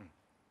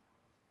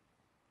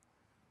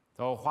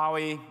 So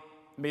Huawei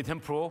Mate 10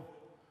 Pro,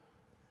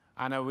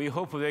 and we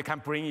hope they can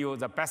bring you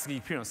the best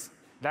experience.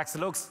 Next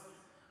looks,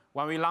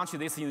 when we launched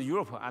this in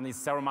Europe and in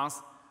several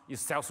months, it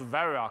sells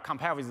very well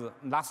compared with the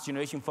last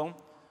generation phone.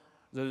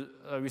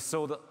 We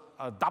sold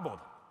doubled,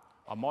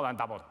 or more than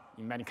doubled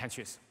in many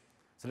countries.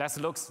 So let's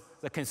look at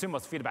the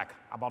consumers' feedback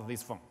about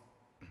this phone.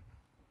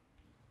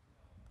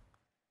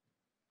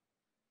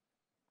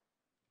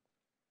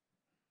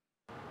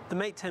 The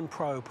Mate 10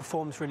 Pro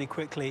performs really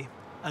quickly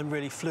and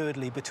really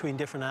fluidly between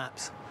different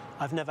apps.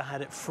 I've never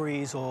had it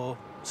freeze or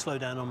slow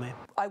down on me.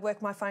 I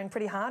work my phone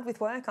pretty hard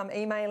with work. I'm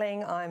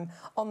emailing, I'm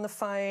on the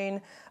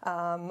phone,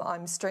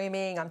 I'm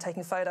streaming, I'm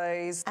taking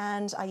photos.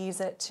 And I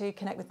use it to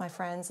connect with my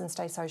friends and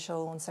stay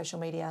social on social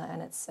media,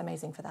 and it's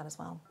amazing for that as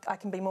well. I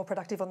can be more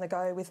productive on the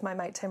go with my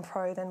Mate 10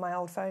 Pro than my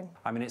old phone.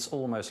 I mean, it's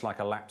almost like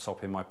a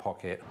laptop in my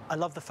pocket. I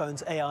love the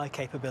phone's AI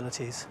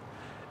capabilities.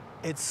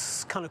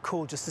 It's kind of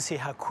cool just to see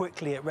how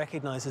quickly it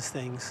recognizes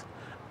things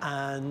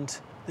and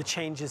the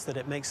changes that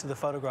it makes to the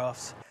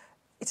photographs.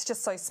 It's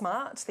just so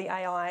smart. The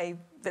AI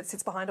that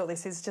sits behind all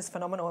this is just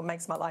phenomenal. It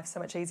makes my life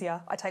so much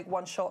easier. I take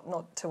one shot,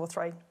 not two or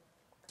three.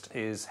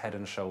 Is head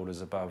and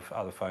shoulders above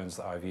other phones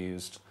that I've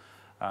used.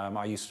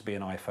 I used to be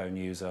an iPhone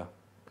user,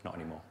 not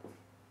anymore.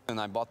 And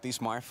I bought this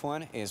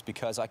smartphone is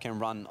because I can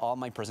run all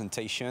my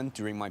presentation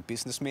during my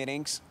business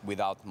meetings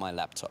without my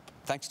laptop.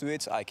 Thanks to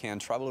it, I can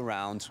travel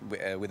around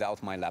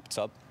without my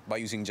laptop by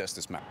using just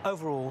the smart.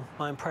 Overall,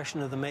 my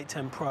impression of the Mate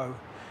 10 Pro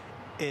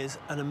is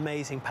an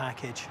amazing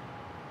package.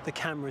 The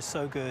camera is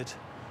so good,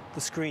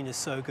 the screen is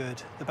so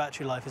good, the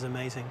battery life is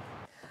amazing.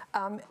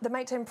 The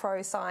Mate 10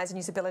 Pro size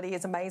and usability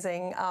is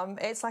amazing.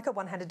 It's like a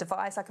one-handed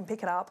device. I can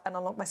pick it up and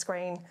unlock my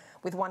screen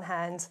with one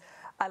hand.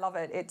 I love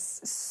it.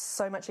 It's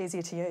so much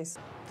easier to use.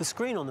 The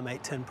screen on the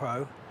Mate 10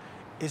 Pro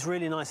is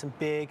really nice and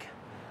big.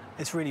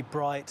 It's really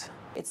bright.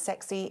 It's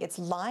sexy, it's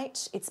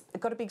light, it's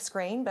got a big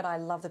screen, but I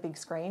love the big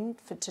screen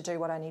to do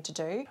what I need to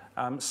do.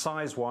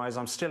 Size-wise,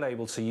 I'm still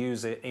able to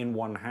use it in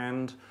one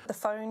hand. The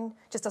phone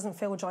just doesn't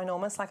feel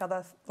ginormous like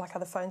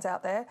other phones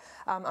out there.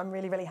 I'm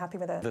really, really happy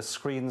with it. The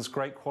screen's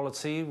great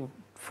quality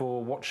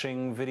for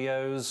watching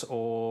videos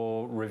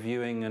or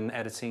reviewing and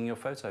editing your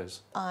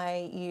photos.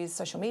 I use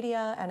social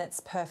media and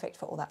it's perfect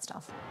for all that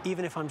stuff.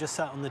 Even if I'm just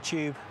sat on the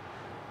tube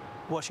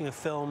watching a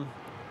film,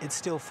 it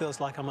still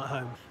feels like I'm at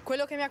home.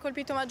 Quello che mi ha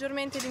colpito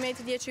maggiormente di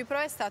Mate 10 Pro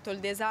è stato il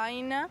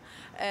design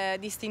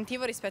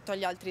distintivo rispetto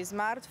agli altri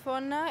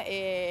smartphone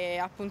e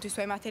appunto i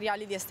suoi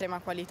materiali di estrema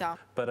qualità.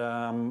 But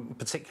I'm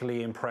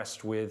particularly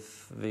impressed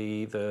with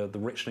the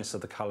richness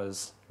of the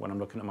colors when I'm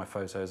looking at my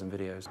photos and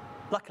videos.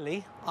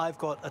 Luckily, I've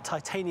got a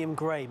titanium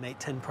grey Mate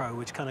 10 Pro,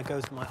 which kind of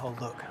goes with my whole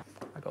look.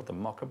 I got the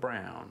mocha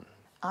brown.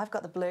 I've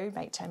got the blue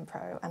Mate 10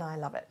 Pro and I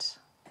love it.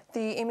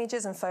 The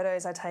images and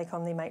photos I take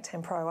on the Mate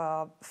 10 Pro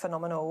are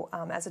phenomenal.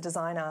 As a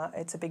designer,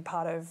 it's a big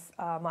part of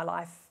my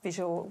life,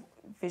 visual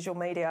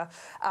media.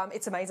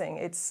 It's amazing.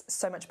 It's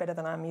so much better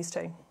than I'm used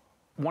to.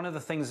 One of the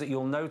things that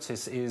you'll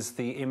notice is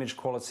the image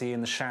quality in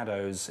the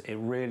shadows. It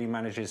really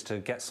manages to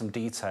get some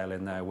detail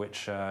in there,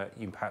 which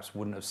you perhaps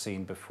wouldn't have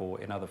seen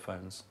before in other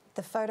phones.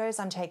 The photos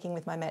I'm taking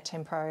with my Mate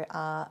 10 Pro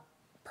are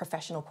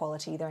professional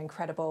quality. They're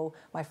incredible.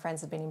 My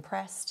friends have been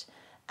impressed,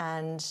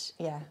 and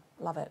yeah,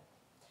 love it.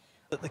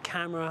 The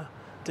camera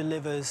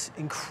delivers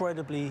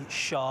incredibly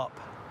sharp,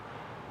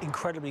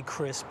 incredibly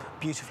crisp,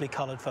 beautifully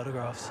coloured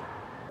photographs.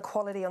 The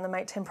quality on the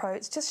Mate 10 Pro,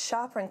 it's just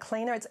sharper and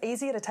cleaner. It's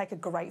easier to take a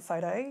great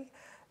photo.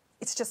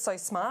 It's just so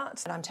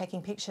smart. And I'm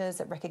taking pictures,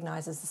 it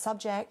recognises the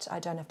subject,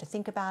 I don't have to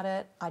think about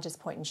it, I just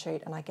point and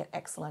shoot and I get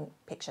excellent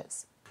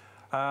pictures.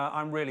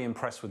 I'm really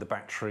impressed with the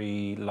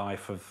battery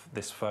life of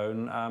this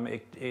phone. I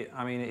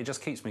mean, it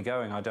just keeps me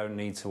going. I don't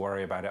need to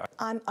worry about it.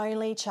 I'm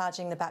only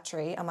charging the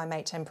battery on my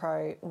Mate 10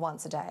 Pro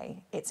once a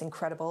day. It's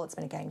incredible, it's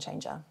been a game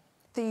changer.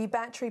 The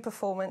battery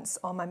performance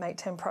on my Mate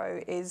 10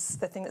 Pro is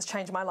the thing that's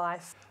changed my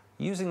life.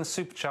 Using the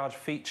supercharge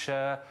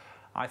feature,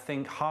 I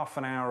think half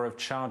an hour of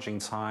charging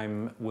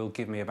time will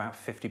give me about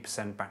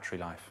 50% battery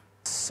life.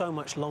 So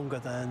much longer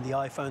than the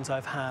iPhones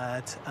I've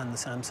had and the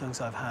Samsungs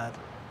I've had.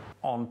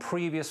 On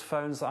previous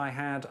phones that I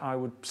had, I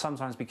would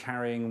sometimes be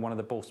carrying one of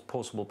the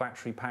portable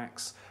battery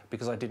packs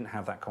because I didn't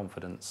have that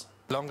confidence.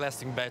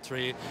 Long-lasting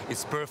battery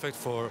is perfect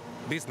for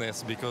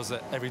business because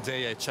every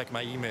day I check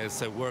my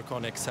emails, I work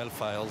on Excel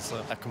files,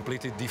 a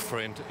completely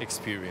different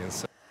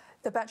experience.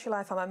 The battery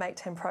life on my Mate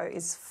 10 Pro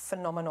is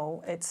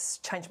phenomenal. It's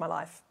changed my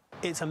life.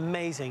 It's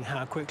amazing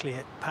how quickly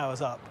it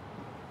powers up.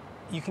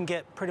 You can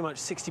get pretty much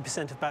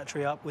 60% of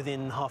battery up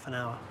within half an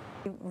hour.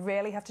 You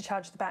rarely have to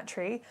charge the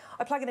battery.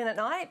 I plug it in at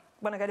night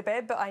when I go to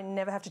bed, but I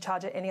never have to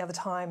charge it any other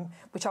time,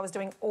 which I was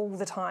doing all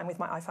the time with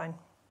my iPhone.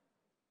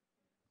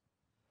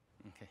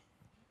 Okay.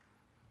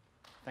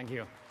 Thank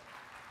you.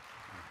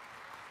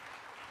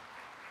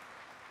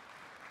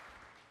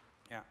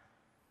 Yeah.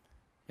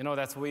 You know,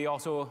 that's we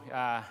also,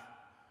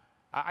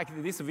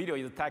 this video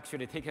is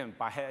actually taken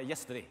by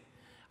yesterday.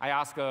 I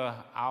asked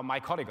my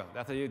colleague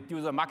that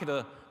do the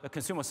market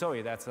consumer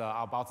survey that's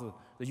about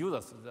the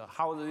users,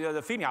 how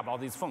they're feeling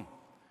about this phone.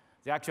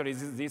 Actually,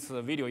 this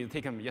video is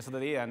taken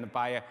yesterday and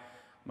by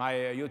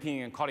my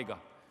European colleague.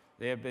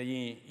 They've been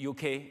in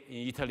UK,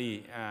 in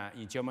Italy,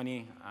 in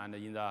Germany, and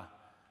in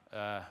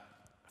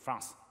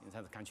France, in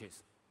other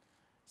countries.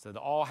 So they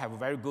all have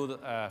very good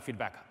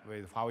feedback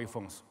with Huawei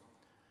phones.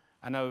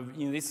 And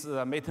in this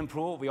Mate 10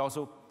 Pro, we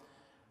also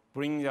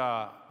bring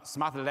the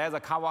smart leather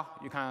cover.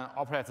 You can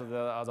operate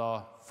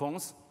the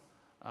phones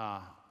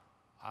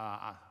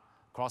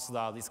across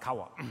this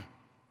cover.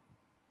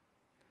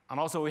 And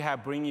also we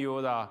have bring you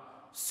the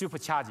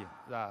supercharger,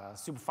 the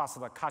super fast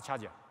car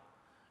charger.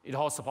 It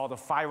also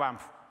supports 5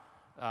 amp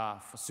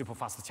super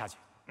fast charging.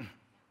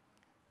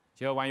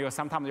 So when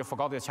sometimes you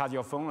forgot to charge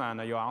your phone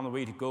and you're on the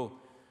way to go,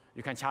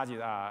 you can charge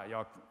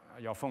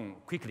your phone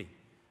quickly.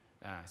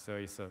 So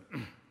it's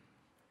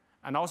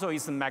and also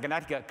it's a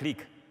magnetic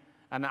click.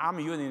 And I'm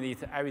using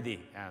it every day,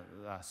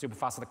 super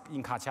fast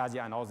in-car charger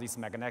and all this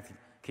magnetic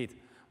kit.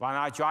 When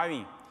I'm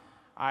driving,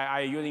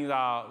 I'm using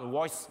the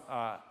voice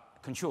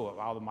control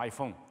of my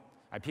phone.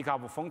 I pick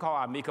up a phone call,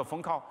 I make a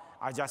phone call,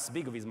 I just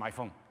speak with my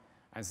phone.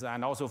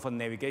 And also for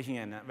navigation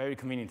and very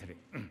conveniently.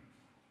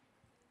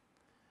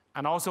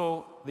 And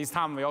also, this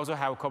time we also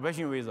have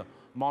cooperation with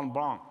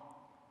Montblanc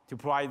to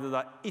provide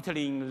the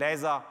Italian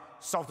leather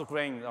soft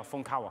grain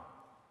phone cover.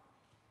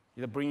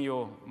 It brings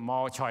you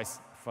more choice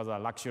for the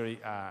luxury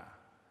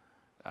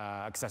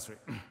accessory.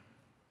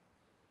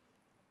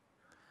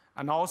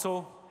 And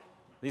also,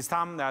 this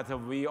time that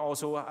we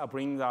also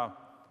bring the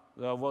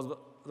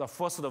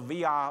first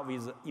VR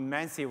with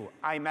immersive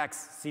IMAX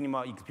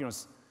cinema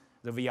experience,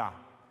 the VR.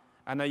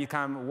 And you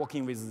can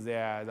working with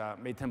the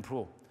Mate 10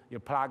 Pro. You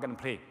plug and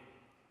play.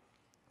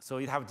 So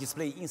you have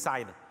display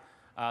inside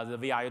the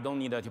VR. You don't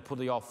need to put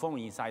your phone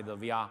inside the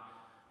VR.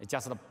 It's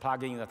just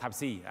plug in the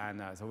Type-C.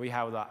 And so we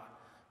have the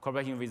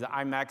collaboration with the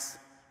IMAX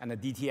and the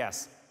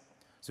DTS.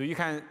 So you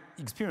can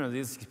experience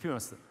this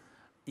experience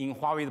in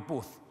Huawei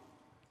booth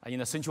in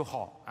the central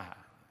hall.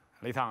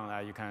 Later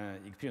on, you can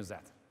experience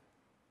that.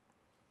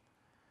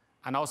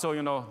 And also,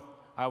 you know,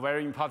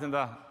 very important,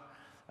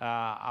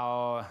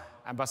 our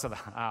ambassador,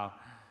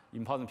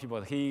 important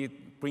people, he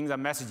brings a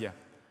message.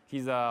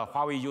 He's a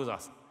Huawei user.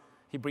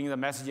 He brings the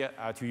message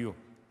to you.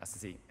 That's the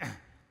thing.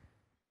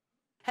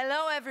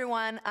 Hello,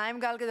 everyone. I'm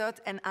Gal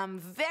Gadot, and I'm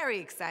very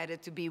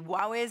excited to be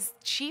Huawei's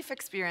Chief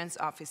Experience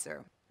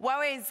Officer.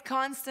 Huawei is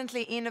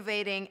constantly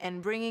innovating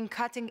and bringing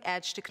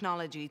cutting-edge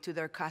technology to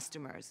their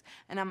customers,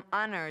 and I'm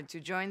honored to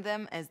join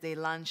them as they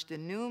launch the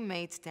new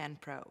Mate 10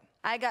 Pro.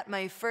 I got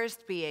my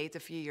first P8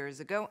 a few years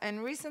ago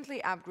and recently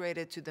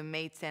upgraded to the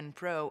Mate 10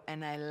 Pro,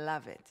 and I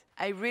love it.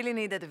 I really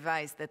need a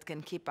device that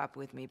can keep up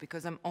with me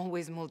because I'm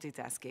always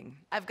multitasking.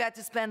 I've got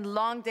to spend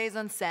long days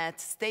on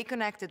set, stay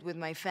connected with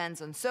my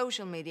fans on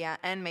social media,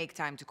 and make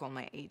time to call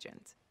my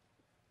agent.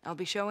 I'll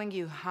be showing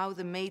you how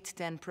the Mate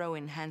 10 Pro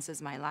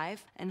enhances my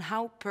life and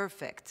how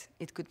perfect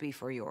it could be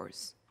for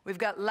yours. We've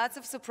got lots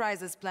of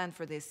surprises planned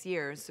for this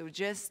year, so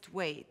just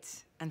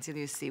wait until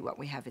you see what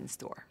we have in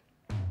store.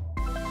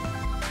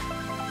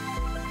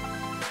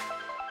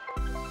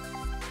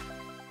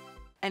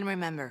 And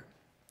remember,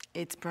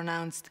 it's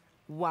pronounced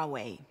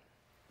Huawei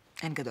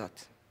and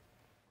Gadot.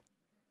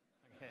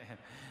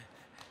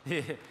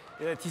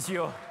 Teach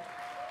you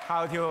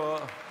how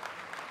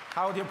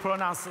to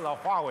pronounce the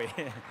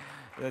Huawei.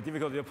 It's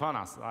difficult to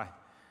pronounce, right?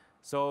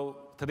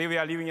 So today we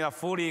are living in a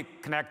fully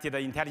connected,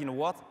 intelligent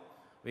world.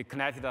 We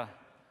connected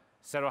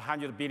several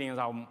hundred billions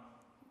of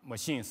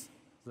machines.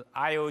 The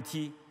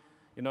IoT,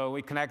 you know,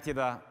 we connected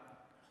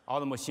all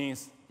the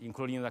machines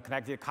including the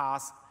connected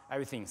cars,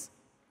 everything.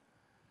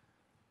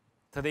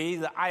 Today,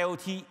 the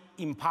IoT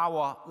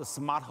empower the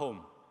smart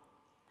home.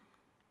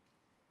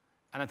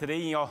 And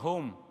today in your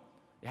home,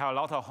 you have a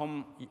lot of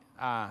home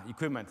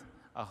equipment,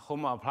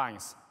 home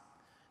appliance.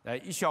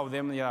 Each of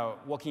them are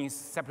working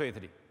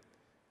separately.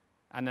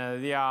 And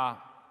they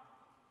are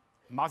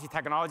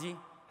multi-technology,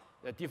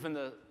 different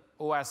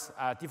OS,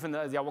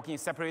 they are working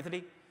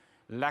separately,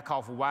 lack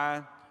of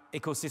one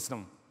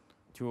ecosystem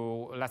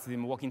to let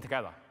them working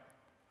together.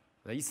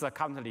 This is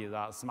currently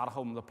the smart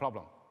home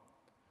problem.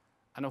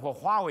 And for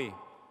Huawei,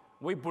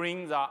 we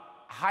bring the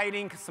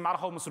high-link smart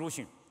home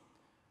solution.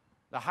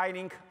 The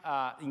high-link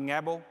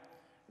enable,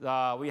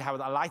 we have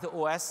the Light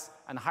OS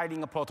and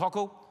high-link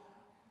protocol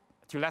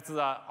to let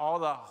all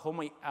the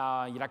home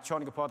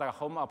electronic product,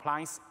 home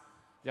appliance,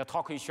 they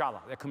talk to each other,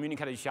 they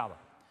communicate with each other.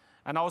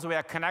 And also we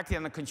are connected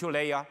and control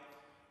layer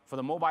for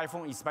the mobile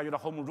phone, especially the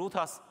home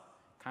routers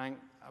can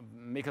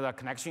make the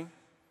connection.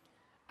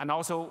 And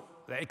also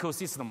the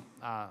ecosystem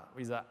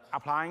with the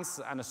appliance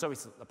and the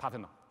service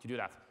partner to do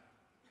that.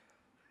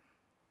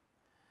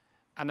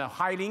 And the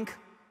high-link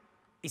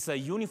is a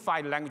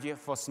unified language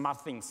for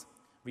smart things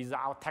with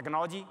our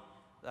technology,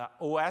 the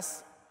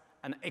OS,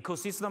 and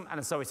ecosystem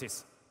and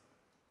services.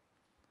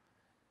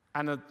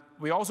 And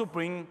we also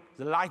bring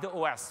the Light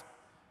OS.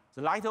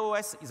 The Light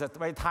OS is a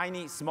very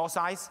tiny, small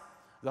size,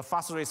 the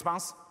fast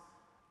response,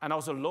 and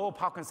also low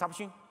power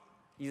consumption.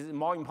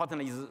 More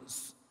importantly,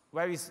 is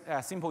very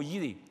simple,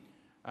 easy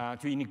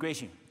to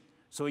integration.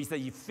 So it's the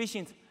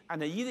efficient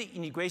and the easy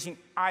integration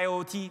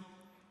IoT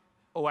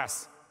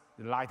OS,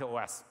 the Light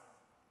OS.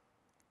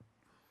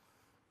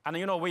 And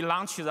we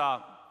launched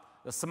the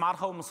smart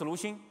home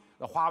solution,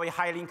 the Huawei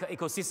high-link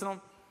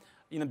ecosystem,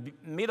 in the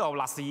middle of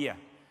last year.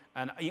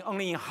 And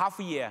only in half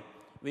a year,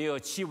 we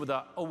achieved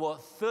over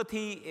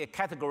 30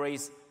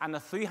 categories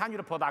and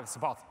 300 product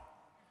support.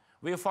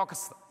 We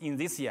focused in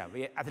this year,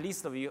 at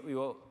least we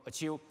will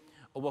achieve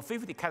over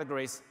 50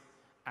 categories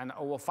and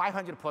over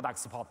 500 product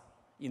support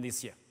in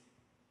this year.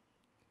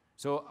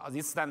 So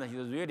this standard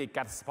is really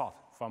get support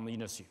from the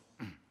industry.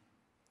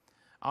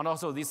 And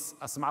also this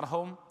smart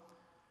home,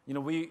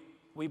 we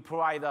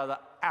provide the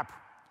app,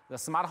 the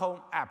smart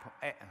home app,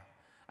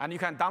 and you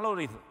can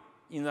download it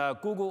in the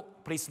Google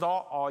Play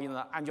Store or in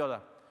the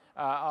Android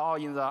or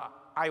in the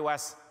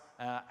iOS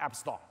App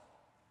Store.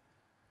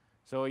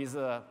 So it's,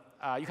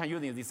 you can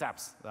use these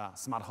apps, the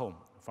smart home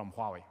from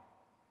Huawei.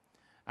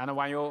 And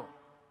when you,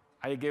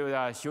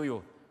 show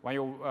you, when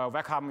you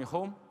welcome your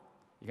home,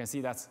 you can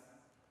see that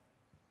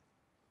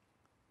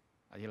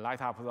you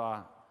light up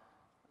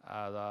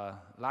the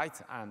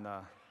light and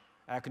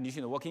air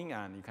conditioner working,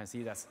 and you can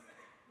see that.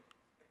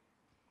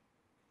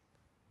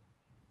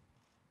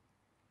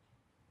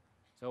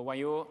 So when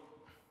you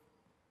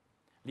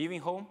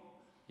leaving home,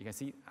 you can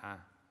see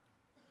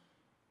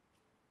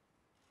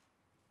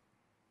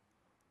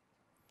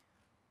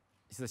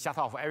it's the shut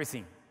off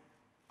everything.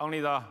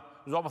 Only the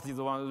robot is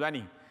the one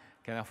running.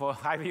 For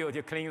high view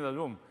to clean the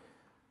room.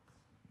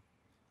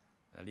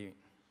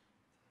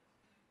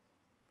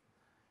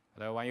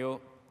 When you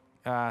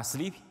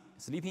sleep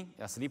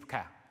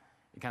care.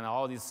 You can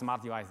all these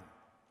smart devices.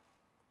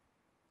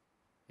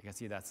 You can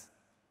see that.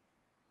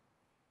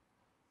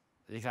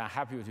 They can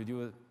help you to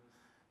do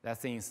that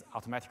things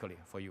automatically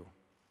for you.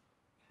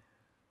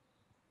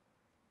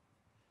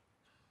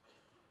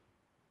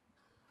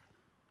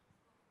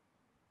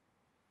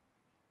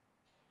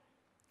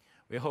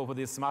 We hope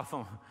this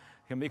smartphone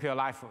can make your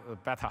life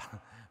better,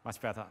 much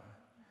better.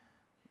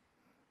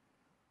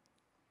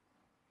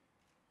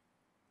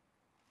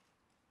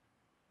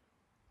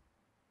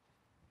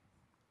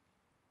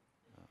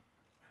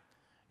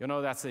 You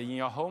know that in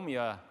your home,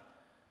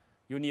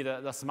 you need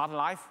the smart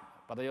life,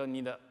 but you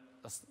need a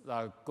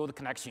good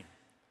connection.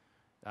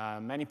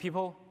 Many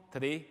people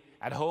today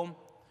at home,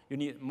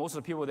 most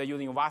of the people, they're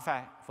using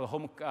Wi-Fi for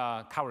home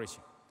coverage.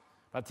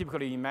 But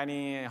typically in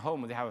many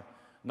homes, they have,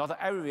 not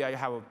everywhere you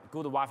have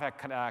good Wi-Fi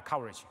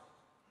coverage,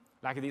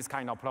 like these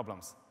kind of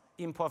problems.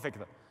 Imperfect,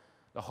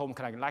 the home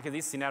connection, like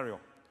this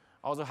scenario.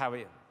 Also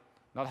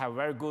not have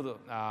very good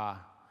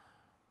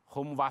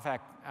home Wi-Fi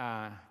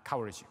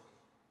coverage.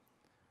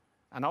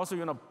 And also,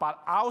 but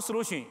our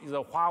solution is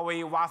the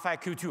Huawei Wi-Fi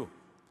Q2.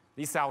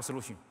 This is our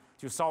solution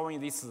to solving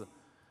the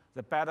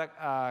better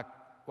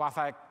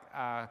Wi-Fi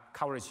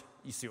coverage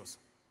issues.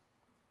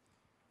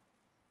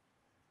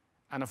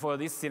 And for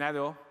this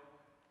scenario,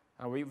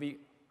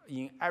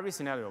 in every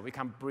scenario, we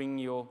can bring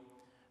you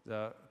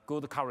the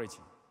good coverage.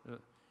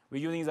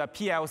 We're using the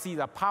PLC,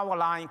 the power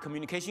line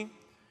communication,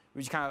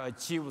 which can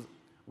achieve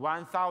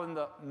 1,000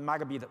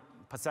 megabit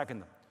per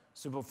second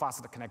super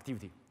fast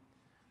connectivity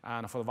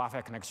and for the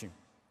Wi-Fi connection.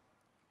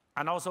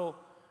 And also,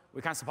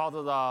 we can support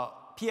the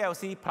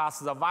PLC plus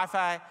the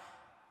Wi-Fi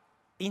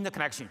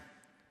interconnection.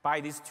 By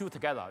these two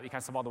together, we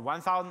can support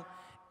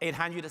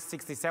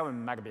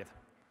 1,867 megabit.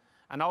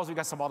 And also, we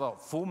can support a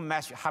full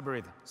mesh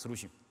hybrid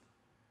solution.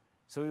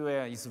 So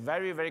it's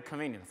very, very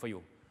convenient for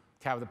you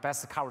to have the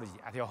best coverage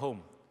at your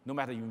home, no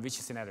matter in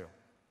which scenario.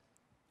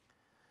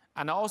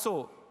 And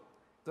also,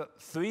 the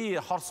 3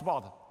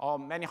 hotspots or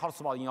many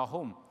hotspots in your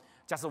home,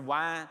 just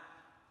one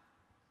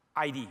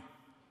ID.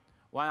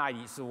 One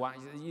ID. So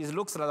it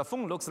looks like the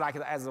phone looks like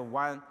it as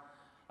one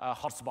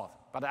hotspot,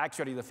 but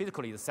actually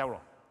physically it's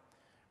several.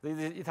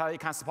 It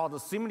can support the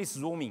seamless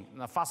roaming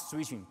and fast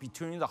switching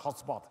between the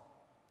hotspots.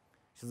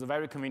 It's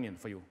very convenient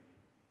for you.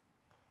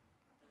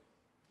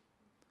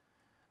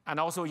 And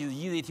also it's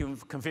easy to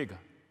configure.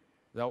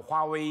 The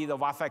Huawei, the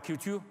Wi-Fi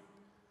Q2,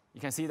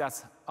 you can see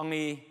that's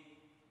only,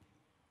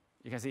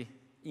 you can see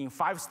in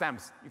 5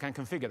 steps you can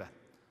configure that.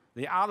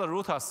 The other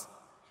routers,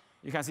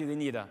 you can see they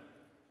need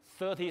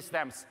 30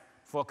 steps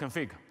for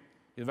config.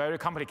 It's very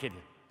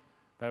complicated,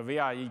 but we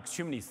are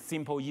extremely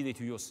simple, easy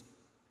to use.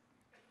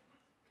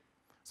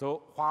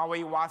 So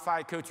Huawei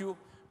Wi-Fi Q2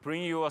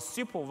 bring you a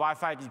super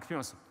Wi-Fi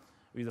experience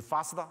with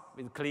faster,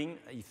 with clean,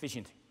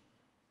 efficient.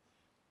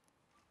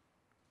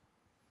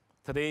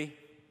 Today,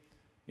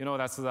 you know,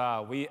 that's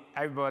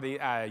everybody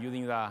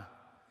using the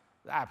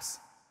apps.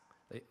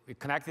 We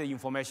connect the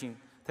information.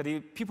 Today,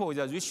 people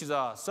reach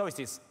the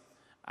services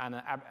and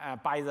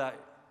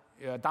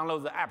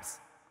download the apps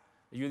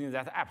using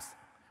that apps.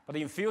 But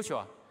in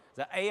future,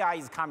 the AI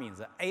is coming,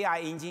 the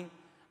AI engine,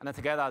 and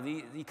together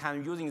they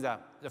can using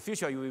the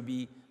future will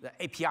be the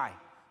API,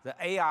 the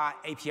AI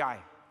API,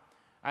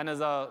 and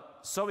the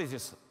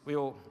services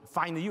will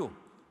find you,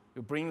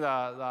 will bring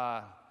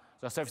the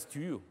service to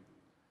you.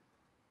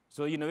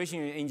 So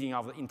innovation engine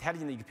of the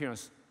intelligent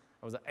experience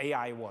of the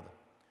AI world.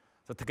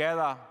 So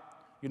together,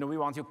 you know, we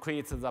want to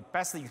create the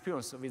best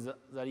experience with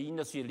the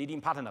industry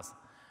leading partners.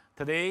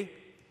 Today,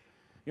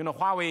 you know,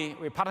 Huawei,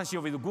 we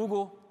partnership with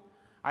Google.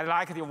 I'd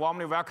like to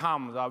warmly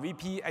welcome the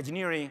VP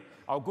Engineering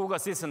of Google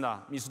Assistant,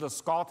 Mr.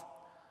 Scott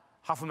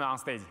Huffman on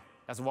stage.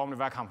 Let's warmly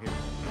welcome him.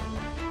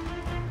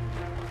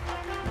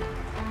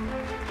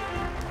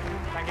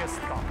 Thank you,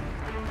 Scott.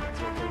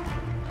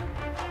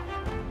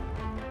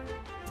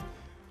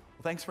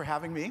 Well, thanks for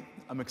having me.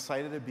 I'm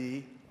excited to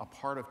be a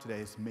part of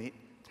today's Mate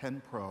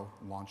 10 Pro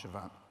launch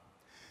event.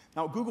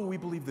 Now, at Google, we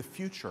believe the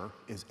future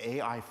is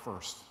AI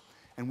first,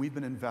 and we've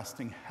been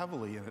investing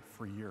heavily in it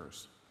for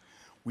years.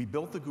 We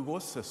built the Google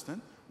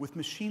Assistant with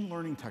machine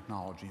learning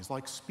technologies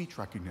like speech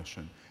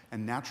recognition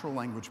and natural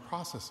language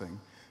processing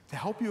to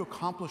help you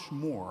accomplish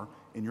more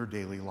in your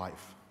daily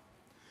life.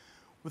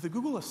 With the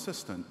Google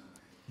Assistant,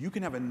 you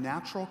can have a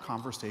natural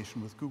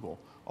conversation with Google,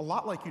 a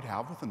lot like you'd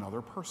have with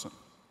another person.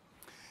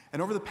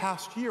 And over the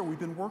past year, we've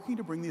been working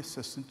to bring the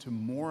Assistant to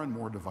more and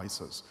more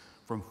devices,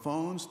 from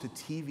phones to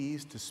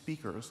TVs to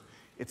speakers.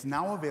 It's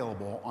now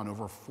available on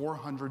over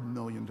 400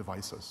 million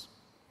devices.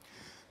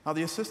 Now,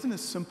 the Assistant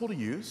is simple to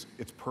use,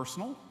 it's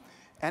personal,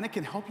 and it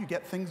can help you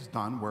get things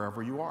done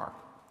wherever you are.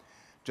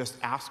 Just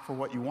ask for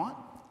what you want,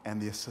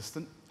 and the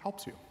Assistant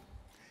helps you.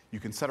 You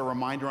can set a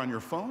reminder on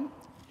your phone,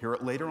 hear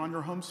it later on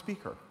your home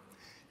speaker.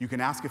 You can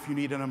ask if you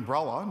need an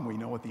umbrella, and we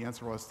know what the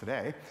answer was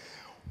today,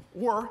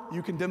 or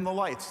you can dim the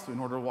lights in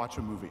order to watch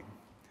a movie.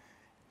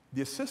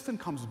 The Assistant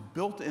comes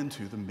built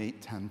into the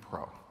Mate 10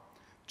 Pro.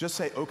 Just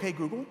say, OK,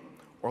 Google,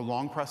 or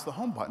long press the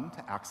home button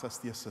to access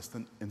the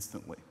Assistant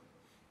instantly.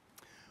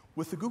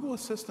 With the Google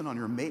Assistant on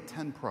your Mate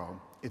 10 Pro,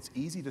 it's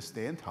easy to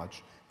stay in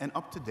touch and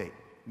up to date,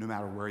 no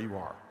matter where you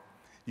are.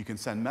 You can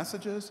send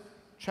messages,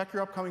 check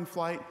your upcoming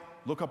flight,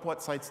 look up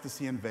what sights to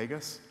see in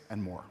Vegas,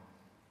 and more.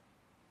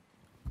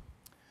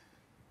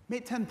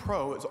 Mate 10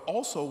 Pro is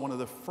also one of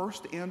the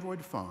first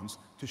Android phones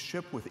to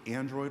ship with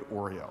Android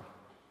Oreo.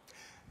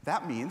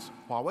 That means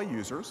Huawei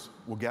users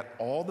will get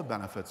all the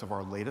benefits of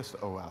our latest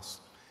OS,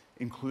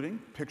 including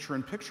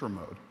picture-in-picture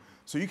mode,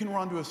 so you can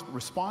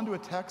respond to a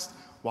text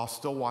while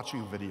still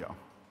watching a video.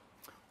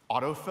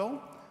 Autofill,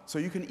 so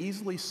you can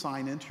easily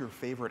sign into your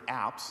favorite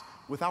apps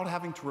without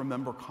having to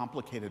remember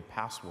complicated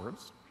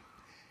passwords.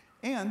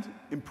 And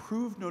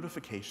improved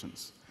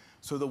notifications,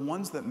 so the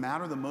ones that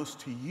matter the most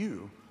to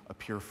you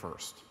appear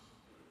first.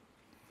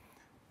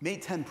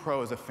 Mate 10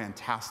 Pro is a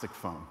fantastic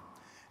phone,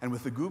 and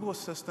with the Google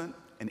Assistant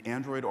and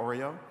Android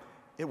Oreo,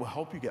 it will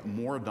help you get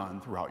more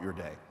done throughout your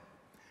day.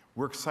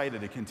 We're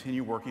excited to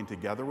continue working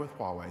together with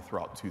Huawei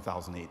throughout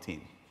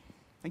 2018.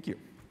 Thank you.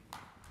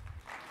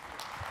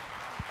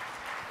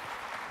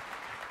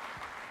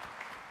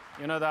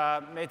 You know,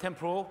 the Mate 10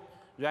 Pro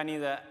running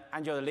the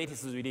Android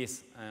latest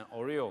release,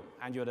 Oreo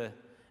Android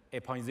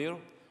 8.0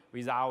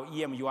 with our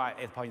EMUI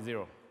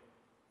 8.0.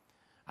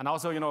 And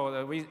also, you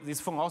know, this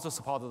phone also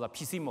supports the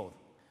PC mode.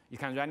 You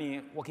can run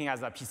it working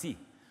as a PC.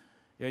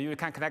 You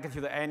can connect it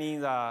to any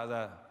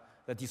the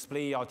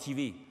display or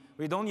TV.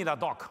 We don't need a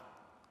dock.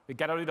 We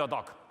get rid of the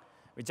dock.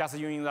 We're just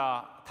using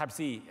the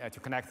Type-C to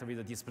connect with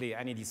the display,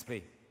 any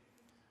display.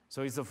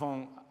 So this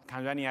phone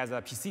can run it as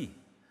a PC.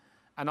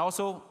 And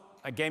also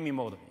a gaming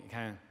mode. You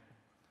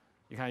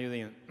can use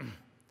it.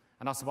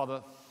 And also about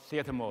the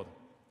theater mode.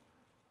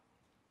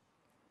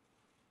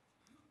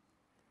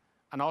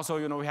 And also,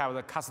 you know, we have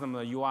the custom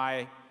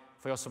UI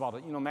for your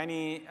support. You know,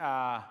 many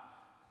of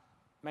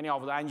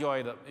the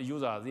Android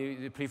users,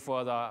 they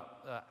prefer the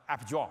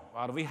app drawer.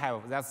 We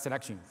have that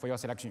selection for your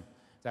selection,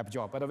 the app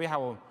drawer. But we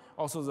have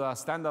also the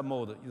standard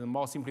mode, the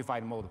more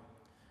simplified mode.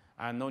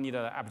 and no need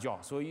app drawer.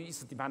 So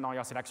it depends on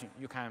your selection.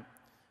 You can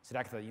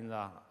select in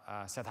the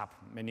setup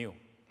menu.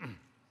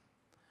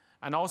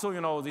 And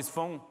also, this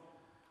phone,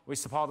 we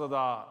support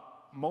the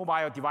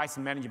mobile device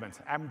management,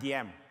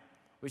 MDM,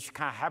 which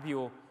can help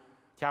you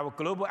to have a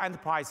global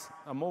enterprise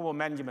mobile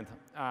management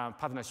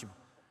partnership.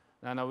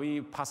 And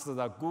we passed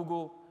the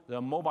Google,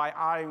 the mobile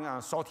iron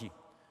and salty,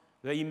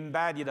 the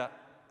embedded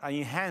and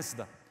enhanced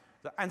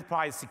the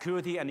enterprise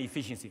security and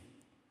efficiency.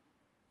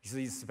 This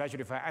is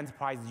especially for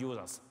enterprise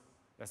users.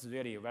 That's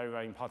really very,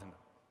 very important.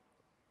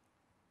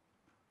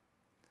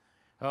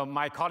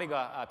 My colleague,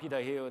 Peter,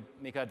 he will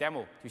make a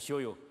demo to show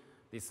you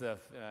this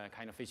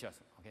kind of features.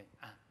 Okay.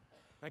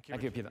 Thank you,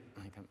 Thank you, Peter.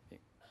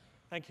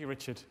 Thank you,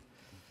 Richard.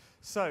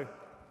 So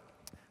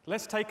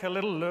let's take a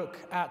little look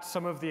at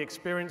some of the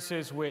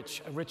experiences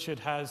which Richard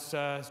has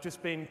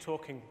just been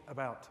talking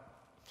about.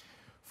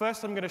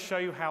 First, I'm going to show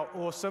you how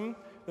awesome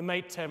the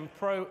Mate 10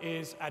 Pro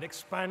is at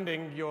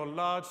expanding your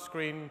large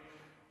screen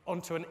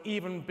onto an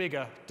even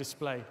bigger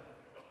display.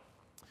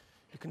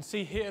 You can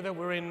see here that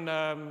we're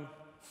in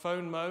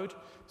phone mode,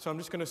 so I'm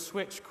just going to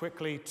switch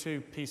quickly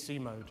to PC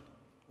mode.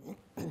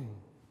 So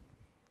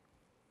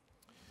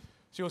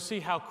you'll see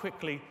how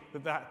quickly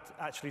that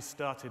actually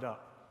started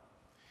up.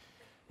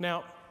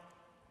 Now,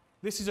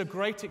 this is a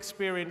great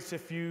experience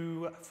if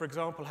you, for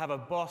example, have a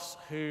boss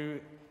who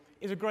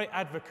is a great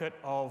advocate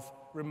of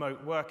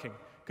remote working,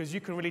 because you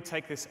can really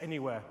take this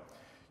anywhere.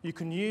 You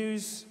can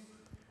use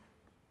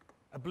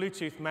a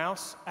Bluetooth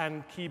mouse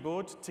and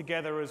keyboard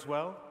together as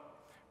well.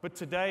 But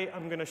today,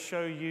 I'm going to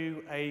show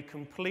you a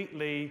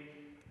completely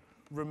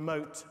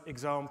remote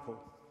example.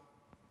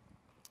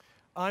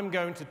 I'm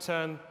going to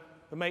turn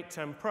the Mate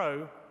 10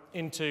 Pro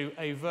into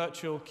a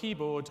virtual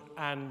keyboard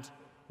and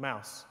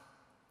mouse.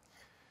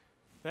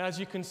 Now, as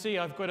you can see,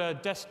 I've got a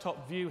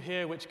desktop view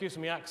here, which gives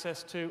me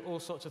access to all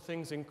sorts of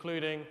things,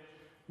 including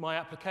my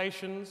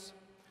applications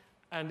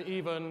and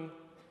even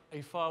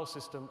a file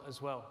system as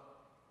well.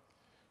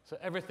 So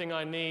everything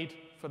I need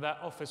for that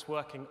office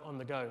working on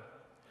the go.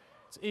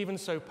 It's even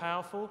so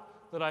powerful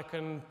that I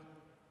can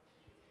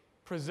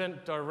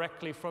present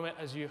directly from it,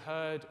 as you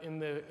heard in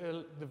the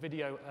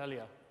video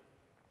earlier.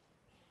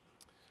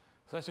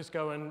 So let's just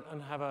go and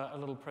have a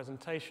little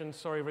presentation.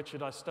 Sorry,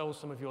 Richard, I stole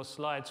some of your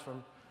slides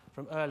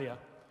from earlier.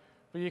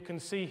 But you can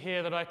see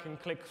here that I can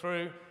click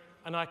through,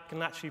 and I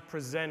can actually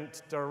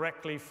present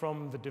directly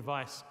from the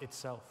device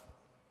itself.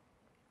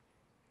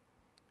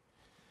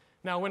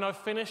 Now, when I've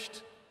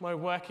finished my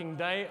working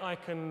day, I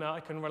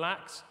can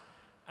relax,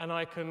 and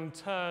I can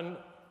turn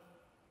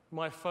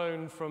my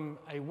phone from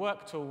a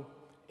work tool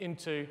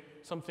into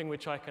something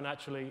which I can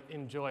actually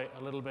enjoy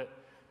a little bit.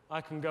 I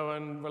can go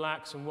and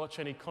relax and watch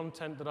any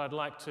content that I'd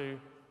like to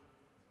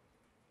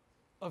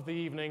of the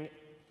evening,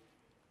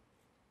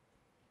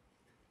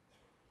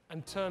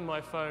 and turn my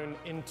phone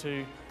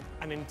into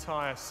an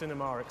entire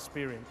cinema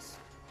experience.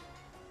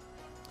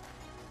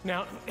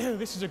 Now,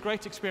 this is a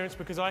great experience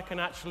because I can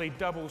actually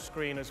double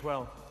screen as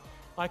well.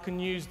 I can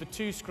use the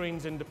two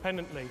screens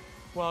independently.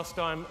 Whilst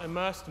I'm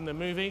immersed in the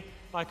movie,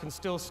 I can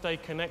still stay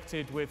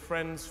connected with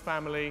friends,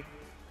 family,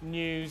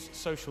 news,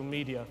 social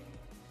media,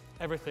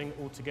 everything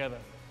all together.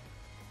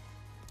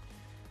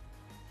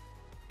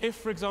 If,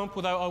 for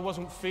example, though, I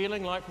wasn't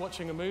feeling like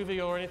watching a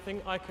movie or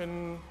anything, I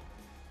can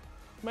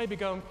maybe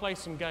go and play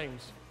some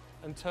games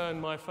and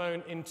turn my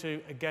phone into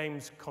a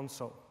games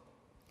console.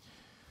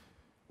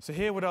 So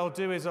here what I'll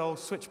do is I'll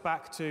switch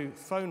back to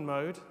phone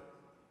mode.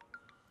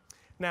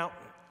 Now,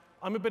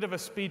 I'm a bit of a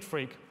speed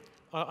freak.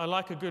 I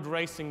like a good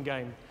racing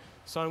game.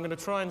 So I'm going to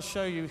try and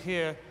show you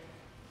here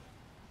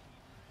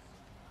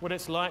what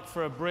it's like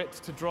for a Brit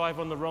to drive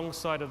on the wrong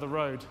side of the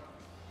road.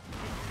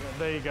 Yeah,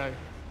 there you go.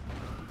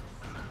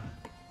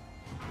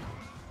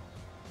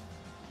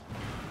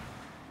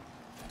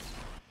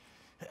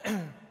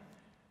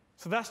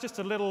 So that's just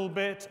a little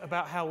bit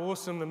about how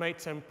awesome the Mate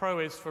 10 Pro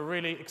is for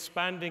really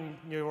expanding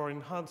your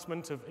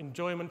enhancement of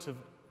enjoyment of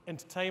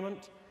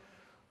entertainment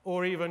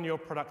or even your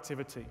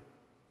productivity.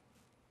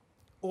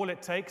 All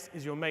it takes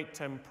is your Mate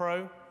 10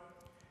 Pro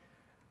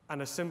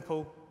and a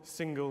simple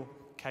single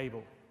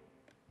cable.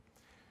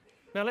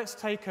 Now let's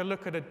take a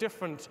look at a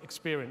different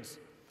experience,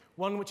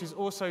 one which is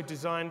also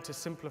designed to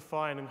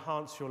simplify and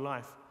enhance your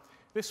life.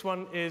 This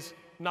one is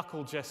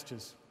knuckle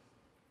gestures.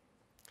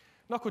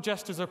 Knuckle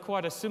gestures are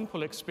quite a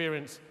simple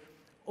experience.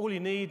 All you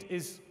need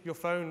is your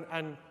phone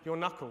and your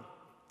knuckle.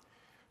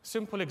 A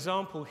simple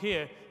example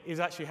here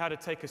is actually how to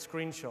take a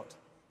screenshot.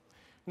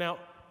 Now,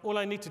 all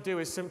I need to do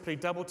is simply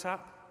double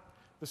tap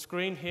the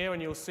screen here,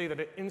 and you'll see that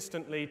it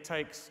instantly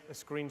takes a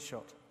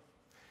screenshot.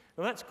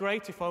 Now, that's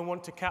great if I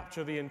want to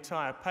capture the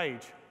entire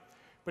page.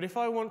 But if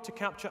I want to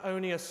capture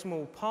only a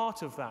small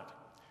part of that,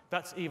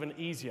 that's even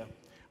easier.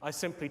 I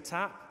simply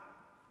tap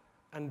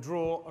and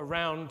draw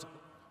around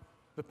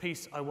the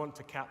piece I want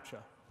to capture.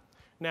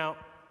 Now,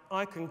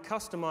 I can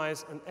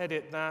customize and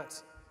edit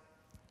that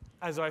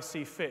as I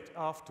see fit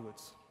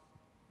afterwards.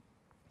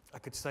 I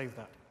could save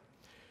that.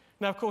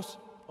 Now, of course,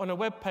 on a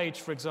web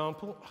page, for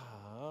example,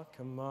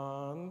 come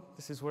on,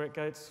 this is where it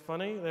gets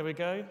funny. There we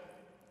go.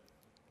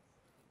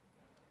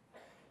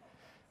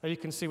 Now you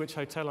can see which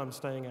hotel I'm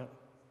staying at.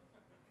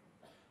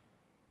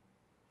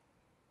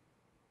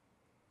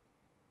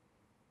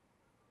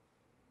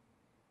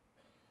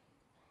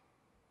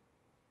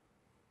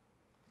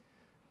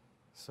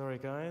 Sorry,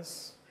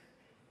 guys.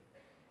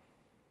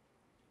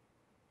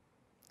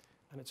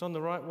 And it's on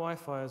the right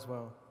Wi-Fi as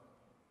well.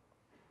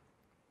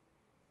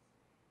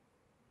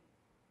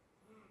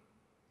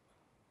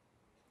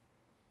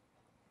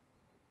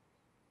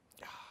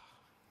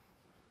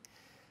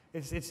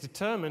 It's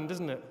determined,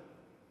 isn't it?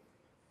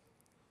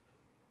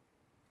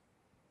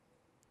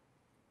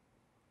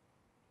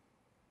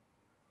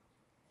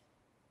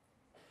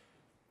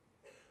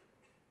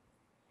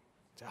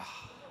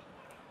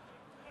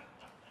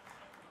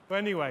 But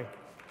anyway,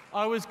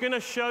 I was going to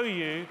show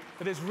you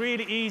that it's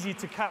really easy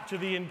to capture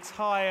the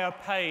entire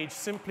page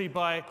simply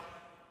by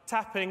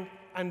tapping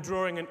and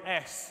drawing an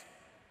S.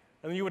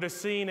 And you would have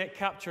seen it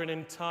capture an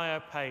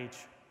entire page.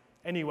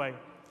 Anyway,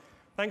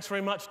 thanks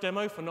very much,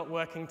 Demo, for not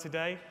working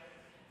today.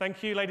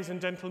 Thank you, ladies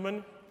and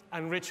gentlemen.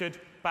 And Richard,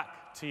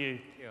 back to you.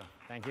 Thank you.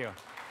 Thank you.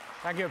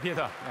 Thank you,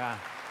 Peter. Yeah.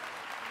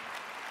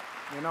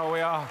 You know, we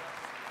are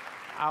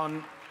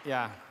on,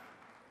 yeah.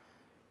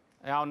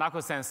 Our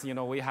knuckle sense, you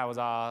know, we have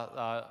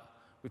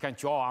we can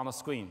draw on the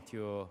screen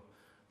to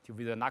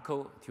with the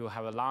knuckle to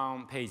have a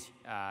long page,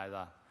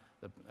 the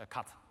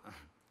cut.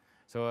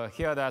 So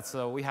here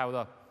we have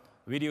the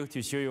video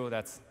to show you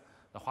that's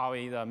the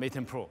Huawei Mate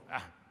 10 Pro.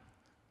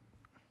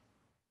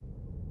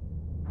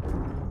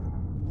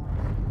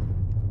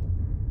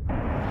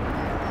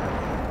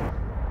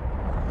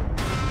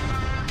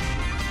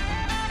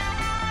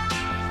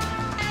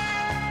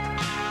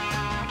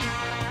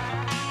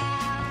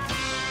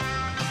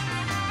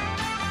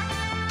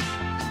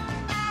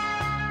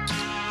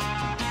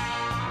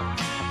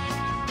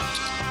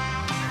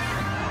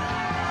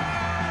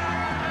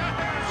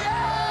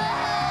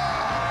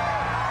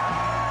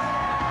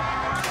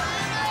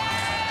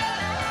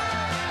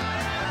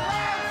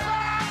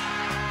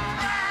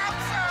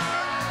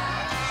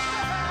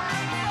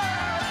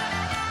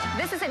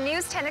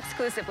 News 10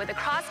 exclusive with a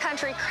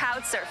cross-country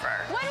crowd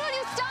surfer. When will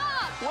you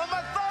stop? When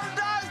my phone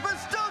dies, but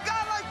still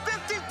got like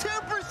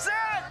 52%!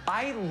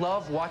 I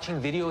love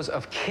watching videos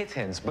of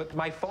kittens, but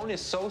my phone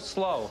is so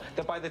slow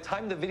that by the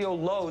time the video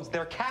loads,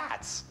 they're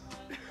cats.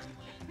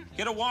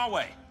 Get a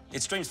Huawei.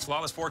 It streams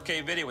flawless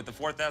 4K video with the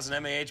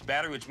 4000 mAh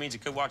battery, which means you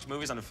could watch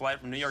movies on a flight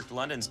from New York to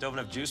London and still have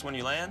enough juice when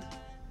you land.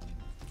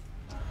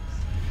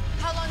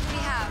 How long do we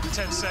have?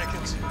 10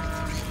 seconds.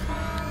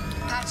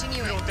 Patching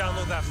you in. If you don't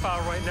download that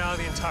file right now,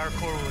 the entire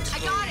core will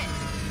explode. I got it.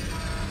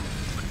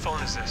 What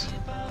phone is this?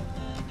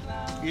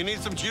 You need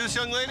some juice,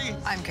 young lady?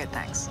 I'm good,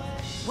 thanks.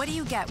 What do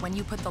you get when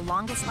you put the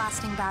longest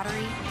lasting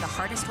battery, the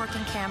hardest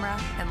working camera,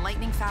 and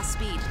lightning fast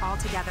speed all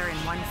together in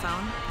one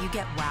phone? You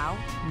get wow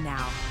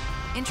now.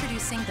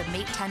 Introducing the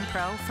Mate 10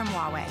 Pro from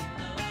Huawei.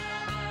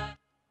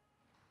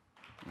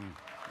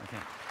 Okay.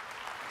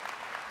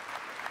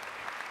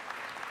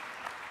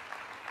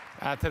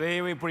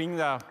 Today we bring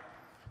the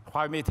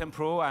Huawei Mate 10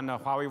 Pro and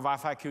Huawei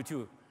Wi-Fi Q2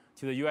 to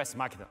the US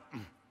market.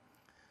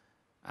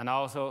 And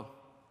also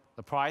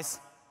the price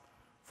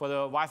for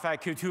the Wi-Fi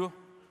Q2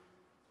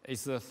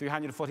 is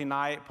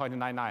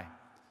 $349.99.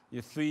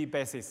 It's 3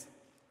 bases.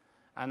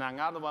 And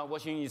another one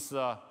version is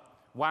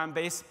 1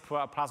 base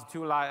plus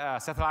 2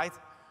 satellite,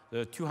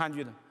 the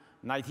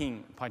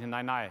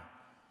 $219.99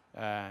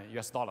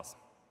 US dollars.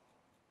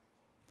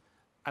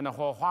 And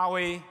for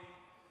Huawei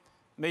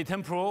Mate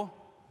 10 Pro,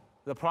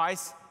 the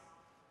price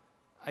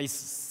is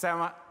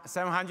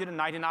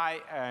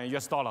 $799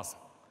 US dollars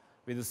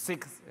with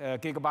 6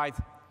 gigabyte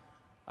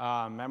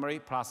memory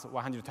plus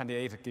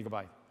 128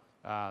 gigabyte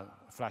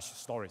flash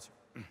storage.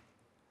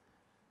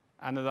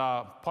 And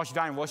the push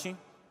down version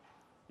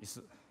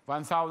is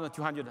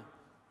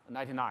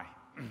 $1,299.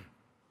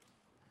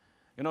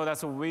 You know,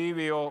 that's we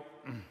will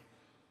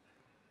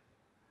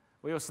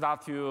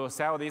start to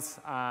sell this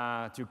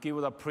to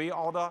give the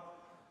pre-order,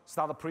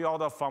 start the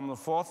pre-order from the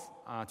 4th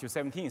to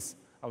 17th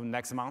of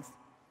next month.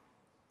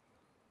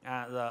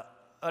 The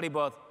early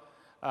bird,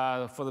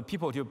 for the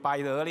people to buy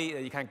it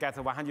early, you can get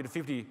a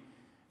 $150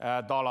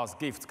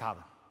 gift card.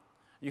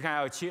 You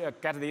can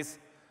get this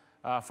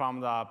from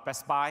the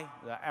Best Buy,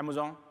 the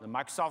Amazon, the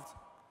Microsoft,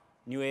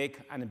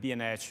 Newegg, and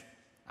B&H.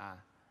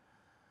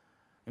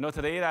 You know,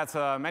 today that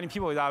many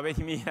people are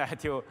waiting me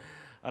to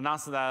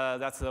announce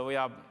that we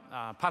are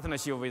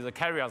partnership with the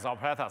carriers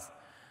operators.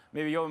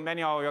 Maybe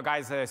many of you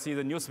guys see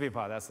the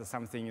newspaper that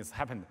something has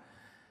happened.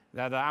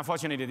 That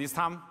unfortunately this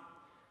time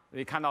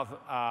we cannot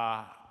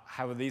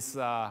have this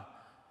to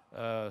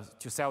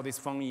sell this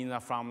phone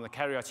from the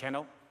carrier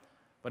channel,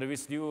 but we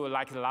still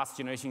like the last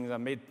generation, the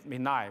Mate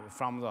 9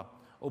 from the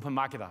open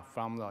market,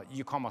 from the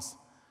e-commerce,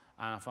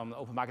 from the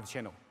open market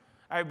channel.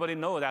 Everybody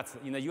knows that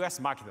in the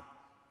US market,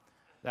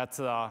 that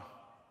over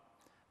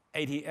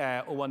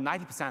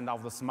 90%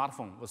 of the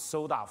smartphone was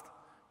sold out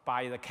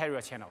by the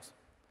carrier channels.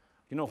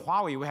 You know,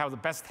 Huawei, we have the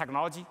best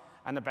technology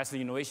and the best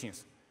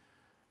innovations.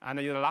 And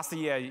last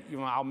year, even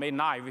our Mate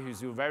 9, which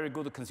is very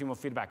good consumer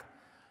feedback.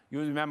 You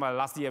remember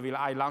last year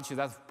I launched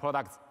that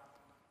product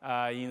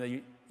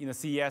in in the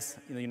CES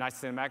in the United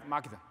States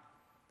market.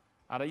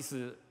 And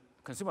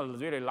consumers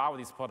really love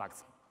this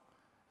product.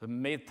 The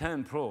Mate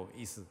 10 Pro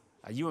is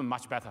an even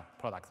much better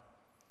product.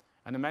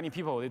 And many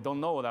people, they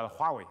don't know that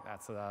Huawei,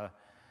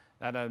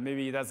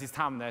 maybe that's this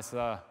time that's,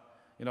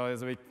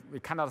 we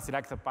cannot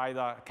select by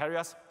the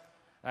carriers.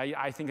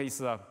 I think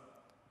it's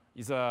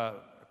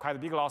quite a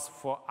big loss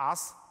for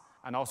us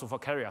and also for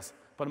carriers.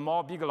 But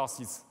more big loss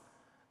is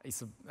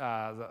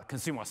the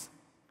consumers,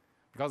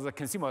 because the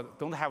consumer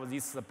don't have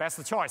this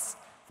best choice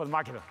for the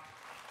market,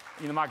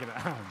 in the market.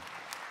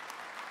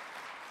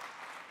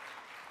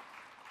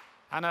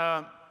 And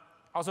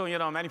also,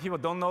 many people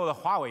don't know the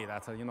Huawei.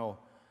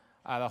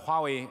 The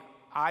Huawei.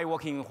 I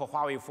working for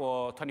Huawei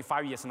for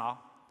 25 years now.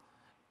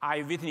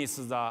 I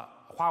witnessed the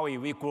Huawei.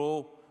 We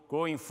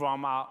growing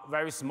from a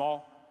very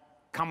small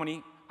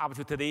company up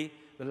to today,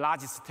 the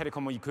largest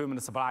telecom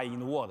equipment supplier in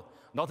the world.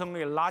 Not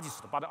only the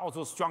largest, but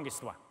also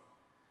strongest one.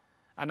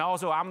 And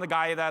also, I'm the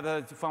guy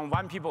that from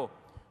one people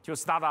to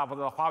start up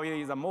the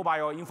Huawei, the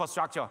mobile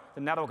infrastructure,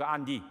 the network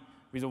R&D,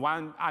 with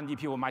one R&D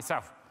people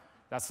myself.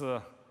 That's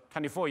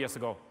 24 years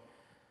ago.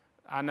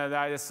 And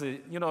that is,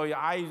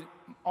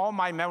 all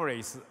my memory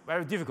is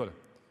very difficult,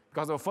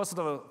 because the first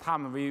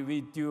time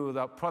we do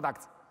the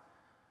product,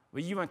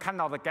 we even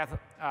cannot get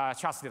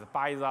trusted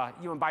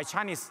even by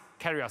Chinese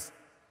carriers.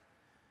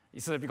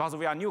 It's because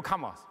we are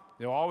newcomers.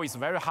 They're always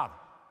very hard.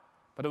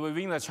 But we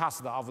win the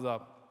trust of the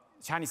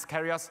Chinese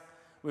carriers.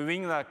 We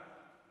win the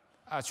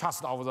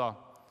trust of the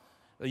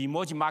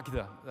emerging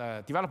market,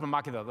 developing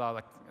market,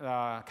 the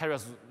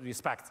carriers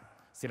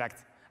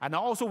select. And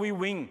also we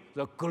win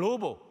the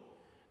global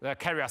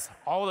carriers,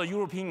 all the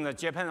European, the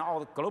Japan,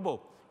 all the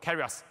global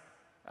carriers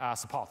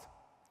support.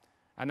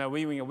 And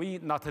we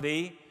win. Now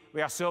today,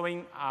 we are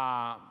serving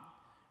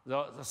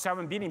the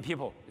 7 billion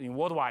people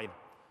worldwide,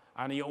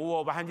 and in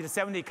over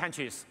 170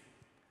 countries.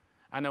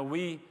 And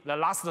the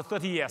last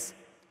 30 years,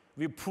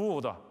 we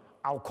proved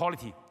our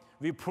quality.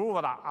 We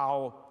proved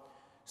our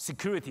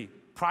security,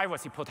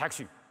 privacy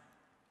protection.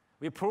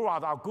 We proved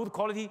our good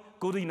quality,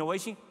 good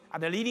innovation,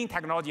 and the leading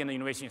technology and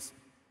innovations.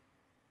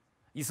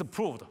 It's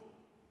proved.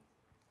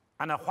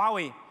 And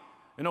Huawei,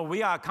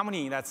 we are a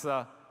company that's,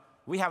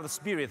 we have the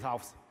spirit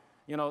of,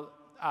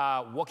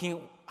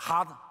 working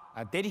hard,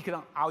 dedicated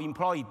our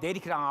employee,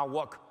 dedicated on our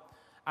work.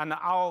 And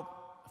our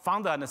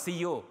founder and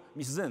CEO,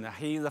 Mr. Zheng,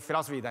 he is the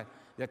philosophy that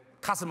the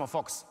customer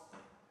focus.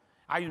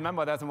 I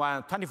remember that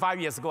when 25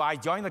 years ago, I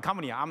joined the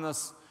company. I'm a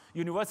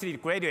university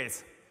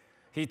graduate.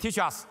 He teach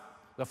us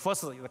the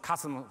first, the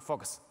customer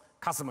focus,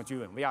 customer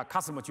driven. We are a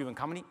customer driven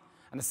company.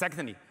 And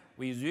secondly,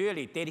 we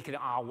really dedicate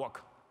our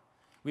work.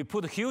 We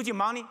put huge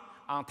money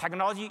on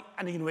technology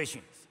and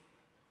innovations.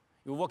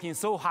 We're working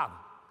so hard.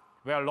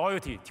 We are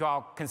loyalty to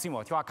our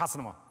consumer, to our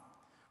customer.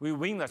 We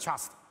win the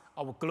trust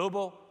of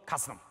global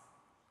customer.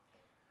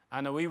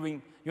 And we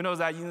win,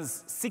 that in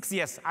 6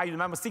 years, I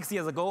remember 6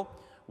 years ago,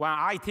 when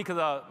I take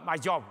my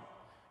job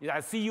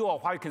as CEO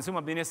of Huawei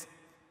Consumer Business,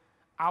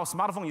 our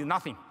smartphone is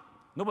nothing.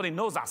 Nobody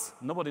knows us.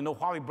 Nobody knows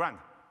Huawei brand.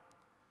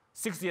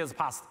 6 years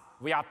passed.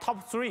 We are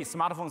top 3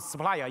 smartphone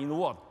supplier in the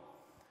world.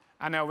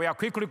 And we are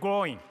quickly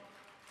growing.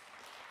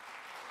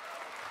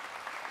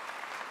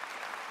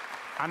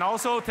 And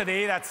also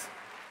today, that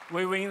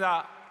we win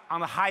on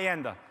the high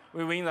end,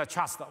 we win the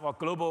trust of our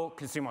global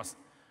consumers,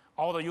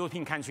 all the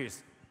European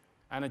countries,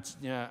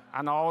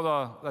 and all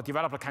the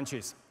developed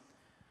countries.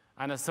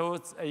 And so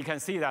you can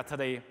see that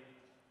today,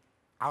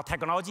 our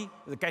technology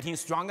is getting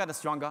stronger and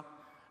stronger.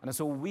 And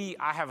so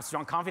I have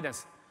strong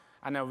confidence,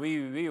 and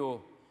we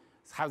will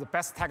have the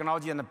best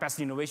technology and the best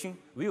innovation.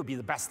 We will be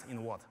the best in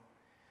the world.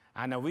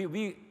 And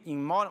we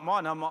in more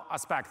and more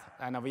aspects,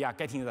 and we are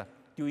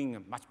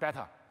doing much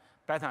better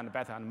and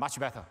better and much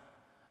better,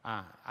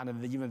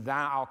 and even than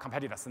our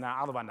competitors and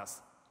other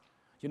vendors.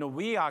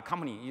 We are a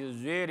company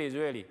is really,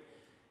 really,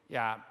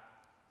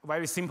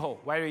 very simple,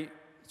 very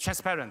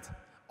transparent,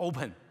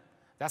 open.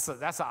 That's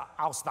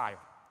our style.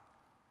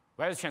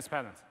 Very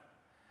transparent.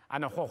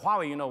 And for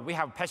Huawei, we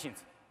have passion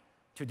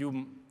to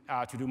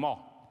do more.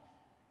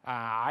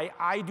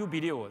 I do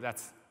believe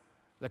that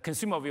the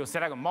consumer will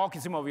select, more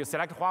consumer will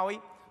select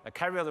Huawei, the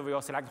carriers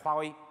will select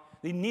Huawei.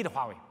 They need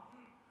Huawei.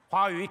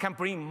 Huawei, we can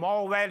bring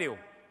more value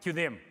to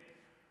them,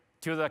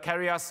 to the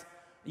carriers,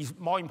 is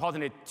more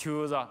importantly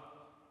to the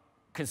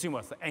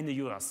consumers and the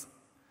users.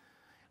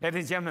 Ladies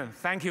and gentlemen,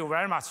 thank you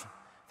very much.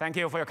 Thank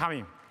you for your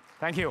coming.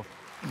 Thank you.